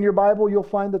you look in your Bible, you'll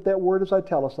find that that word is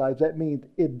italicized. That means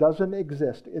it doesn't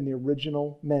exist in the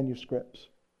original manuscripts.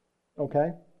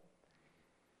 Okay?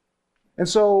 And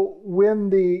so when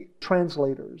the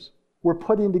translators were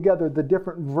putting together the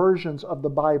different versions of the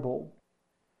Bible,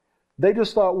 they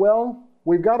just thought, well,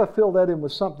 we've got to fill that in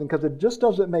with something, because it just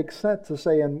doesn't make sense to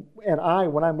say, and I,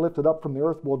 when I'm lifted up from the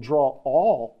earth, will draw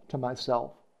all to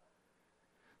myself.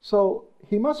 So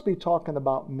He must be talking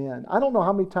about men. I don't know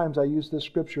how many times I used this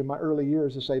scripture in my early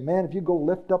years to say, man, if you go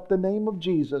lift up the name of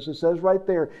Jesus, it says right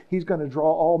there, He's going to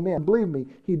draw all men. Believe me,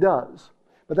 He does.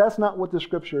 But that's not what the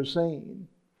scripture is saying.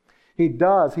 He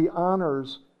does. He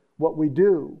honors what we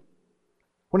do.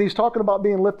 When He's talking about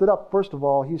being lifted up, first of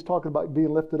all, He's talking about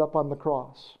being lifted up on the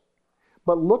cross.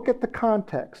 But look at the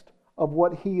context of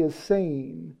what He is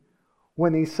saying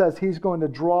when He says He's going to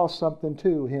draw something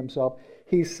to Himself.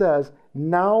 He says,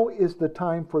 now is the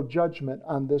time for judgment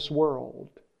on this world.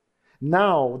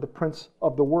 Now the prince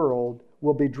of the world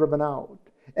will be driven out.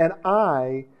 And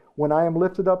I, when I am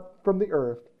lifted up from the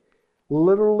earth,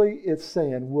 literally it's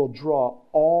saying, will draw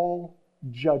all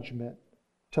judgment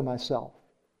to myself.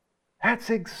 That's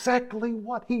exactly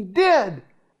what he did.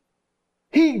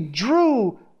 He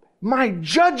drew my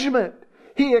judgment.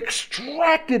 He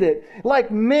extracted it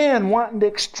like man wanting to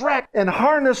extract and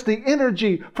harness the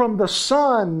energy from the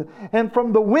sun and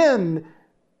from the wind.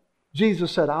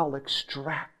 Jesus said, I'll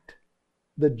extract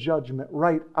the judgment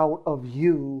right out of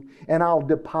you, and I'll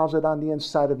deposit on the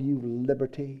inside of you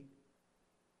liberty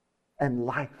and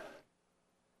life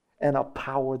and a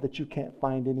power that you can't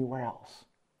find anywhere else.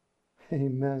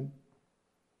 Amen.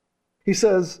 He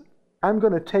says, I'm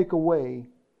going to take away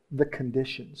the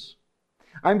conditions.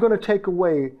 I'm going to take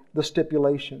away the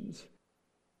stipulations.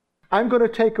 I'm going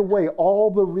to take away all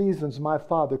the reasons my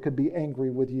Father could be angry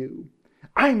with you.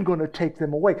 I'm going to take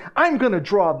them away. I'm going to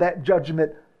draw that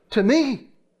judgment to me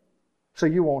so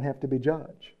you won't have to be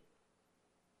judged.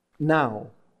 Now,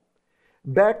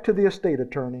 back to the estate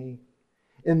attorney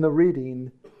in the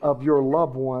reading of your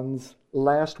loved one's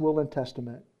last will and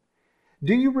testament.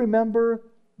 Do you remember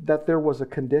that there was a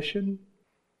condition?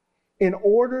 In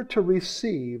order to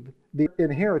receive the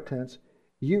inheritance,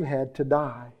 you had to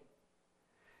die.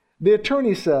 The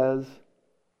attorney says,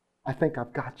 I think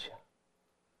I've got you.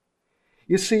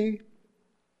 You see,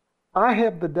 I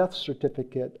have the death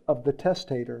certificate of the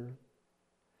testator,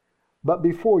 but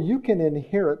before you can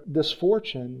inherit this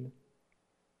fortune,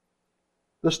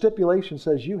 the stipulation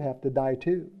says you have to die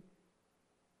too.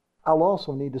 I'll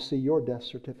also need to see your death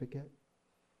certificate.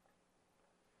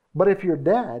 But if you're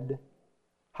dead,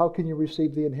 how can you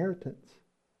receive the inheritance?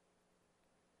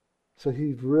 So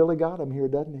he's really got him here,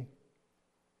 doesn't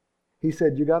he? He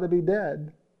said, you got to be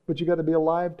dead, but you got to be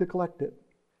alive to collect it.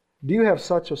 Do you have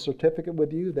such a certificate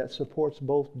with you that supports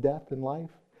both death and life?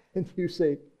 And you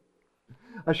say,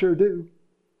 I sure do.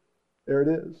 There it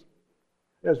is.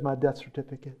 There's my death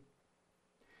certificate.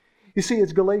 You see,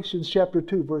 it's Galatians chapter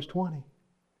 2, verse 20.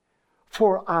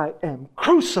 For I am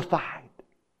crucified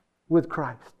with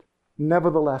Christ.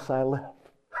 Nevertheless, I live.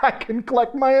 I can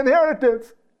collect my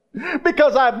inheritance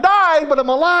because I've died, but I'm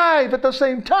alive at the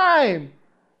same time.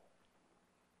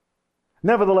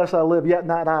 Nevertheless, I live, yet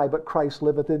not I, but Christ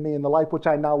liveth in me. In the life which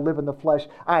I now live in the flesh,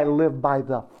 I live by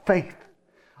the faith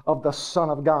of the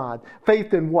Son of God.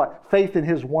 Faith in what? Faith in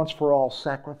His once-for-all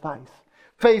sacrifice.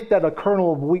 Faith that a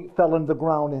kernel of wheat fell into the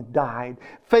ground and died.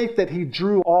 Faith that He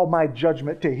drew all my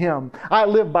judgment to Him. I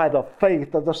live by the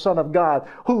faith of the Son of God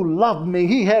who loved me.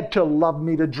 He had to love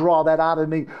me to draw that out of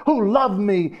me. Who loved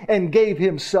me and gave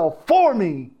Himself for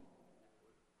me.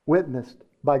 Witnessed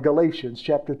by Galatians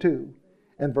chapter 2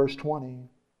 and verse 20.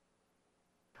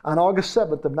 On August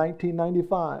 7th of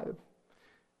 1995,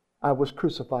 I was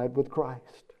crucified with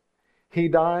Christ. He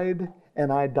died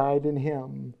and I died in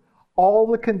Him. All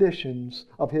the conditions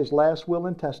of His last will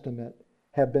and testament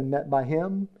have been met by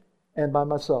Him and by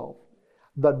myself.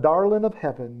 The darling of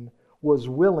heaven was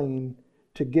willing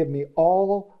to give me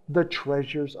all the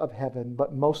treasures of heaven,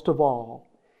 but most of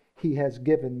all, He has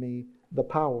given me the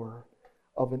power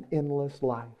of an endless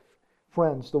life.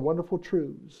 Friends, the wonderful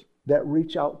truths that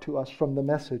reach out to us from the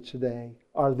message today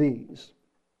are these.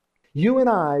 You and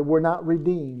I were not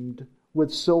redeemed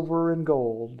with silver and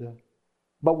gold,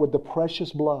 but with the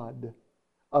precious blood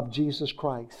of Jesus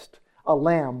Christ, a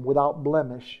lamb without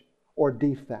blemish or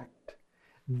defect.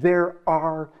 There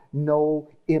are no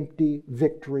empty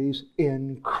victories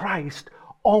in Christ,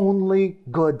 only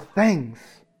good things.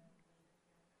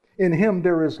 In Him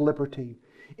there is liberty.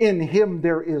 In Him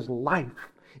there is life.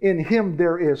 In Him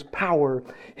there is power.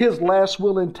 His last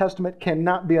will and testament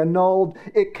cannot be annulled.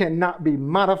 It cannot be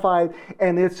modified.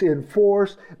 And it's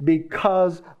enforced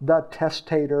because the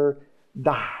testator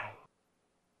died.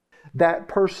 That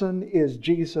person is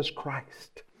Jesus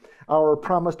Christ. Our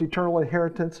promised eternal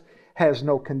inheritance has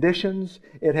no conditions.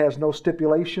 It has no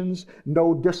stipulations,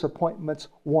 no disappointments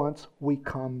once we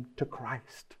come to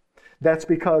Christ. That's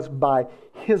because by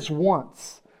His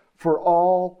once for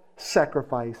all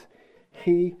sacrifice,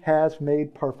 He has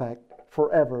made perfect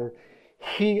forever.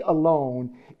 He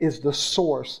alone is the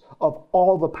source of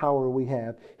all the power we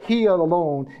have. He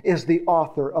alone is the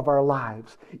author of our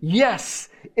lives. Yes,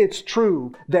 it's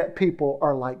true that people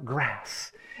are like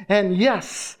grass. And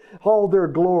yes, all their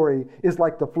glory is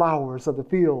like the flowers of the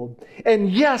field.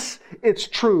 And yes, it's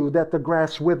true that the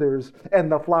grass withers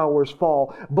and the flowers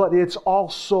fall, but it's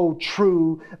also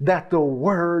true that the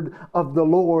word of the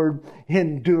Lord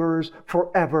endures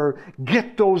forever.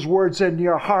 Get those words in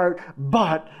your heart.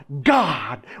 But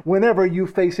God, whenever you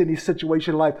face any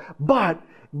situation in life, but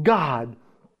God,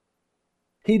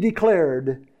 He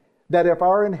declared that if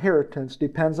our inheritance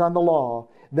depends on the law,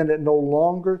 then it no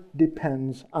longer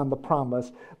depends on the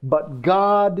promise. But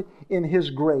God, in His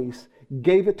grace,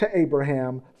 gave it to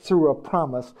Abraham through a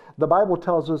promise. The Bible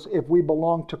tells us if we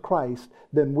belong to Christ,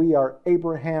 then we are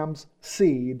Abraham's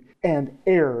seed and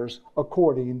heirs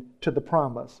according to the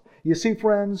promise. You see,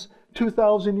 friends,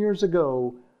 2,000 years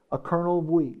ago, a kernel of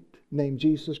wheat named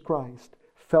Jesus Christ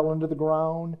fell into the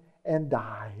ground and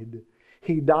died.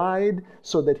 He died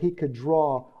so that He could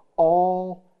draw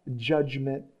all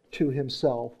judgment to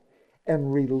Himself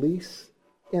and release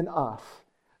in us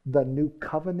the new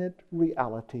covenant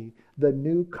reality, the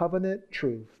new covenant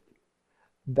truth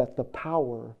that the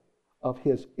power of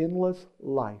His endless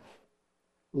life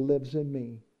lives in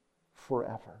me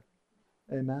forever.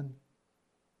 Amen.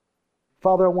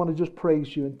 Father, I want to just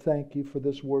praise You and thank You for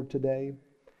this word today.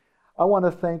 I want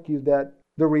to thank You that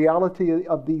the reality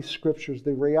of these scriptures,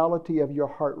 the reality of Your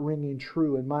heart ringing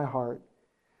true in my heart,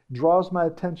 draws my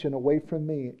attention away from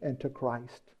me and to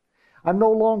Christ. I'm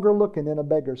no longer looking in a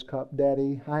beggar's cup,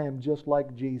 Daddy. I am just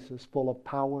like Jesus, full of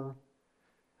power.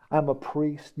 I'm a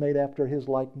priest made after His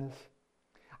likeness.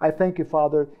 I thank You,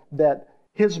 Father, that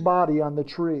His body on the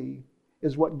tree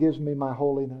is what gives me my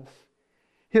holiness.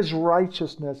 His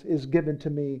righteousness is given to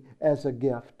me as a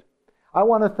gift. I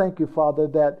want to thank You, Father,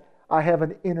 that I have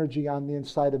an energy on the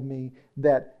inside of me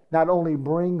that not only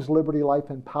brings liberty, life,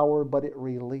 and power, but it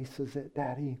releases it,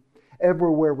 Daddy,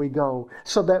 everywhere we go.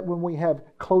 So that when we have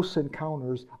close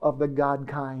encounters of the God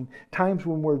kind, times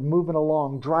when we're moving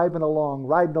along, driving along,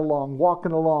 riding along,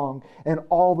 walking along, and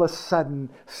all of a sudden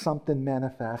something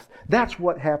manifests. That's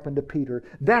what happened to Peter.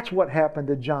 That's what happened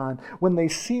to John. When they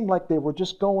seemed like they were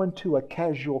just going to a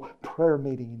casual prayer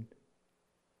meeting,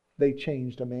 they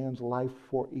changed a man's life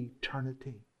for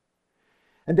eternity.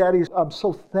 And Daddy, I'm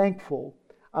so thankful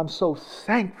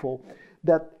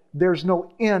that there's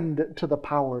no end to the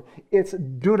power. It's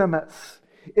dunamis.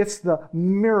 It's the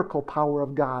miracle power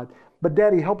of God. But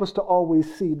Daddy, help us to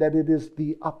always see that it is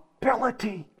the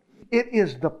ability, it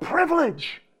is the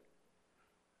privilege,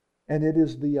 and it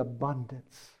is the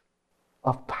abundance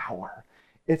of power.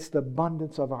 It's the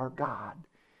abundance of our God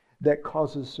that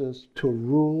causes us to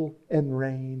rule and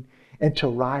reign and to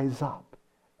rise up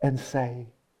and say,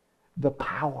 the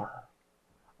power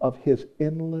of His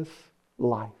endless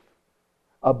life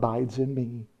abides in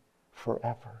me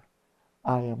forever.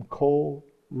 I am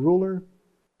co-ruler,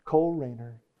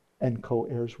 co-reigner, and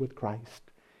co-heirs with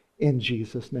Christ. In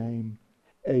Jesus' name,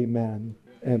 amen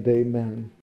and amen.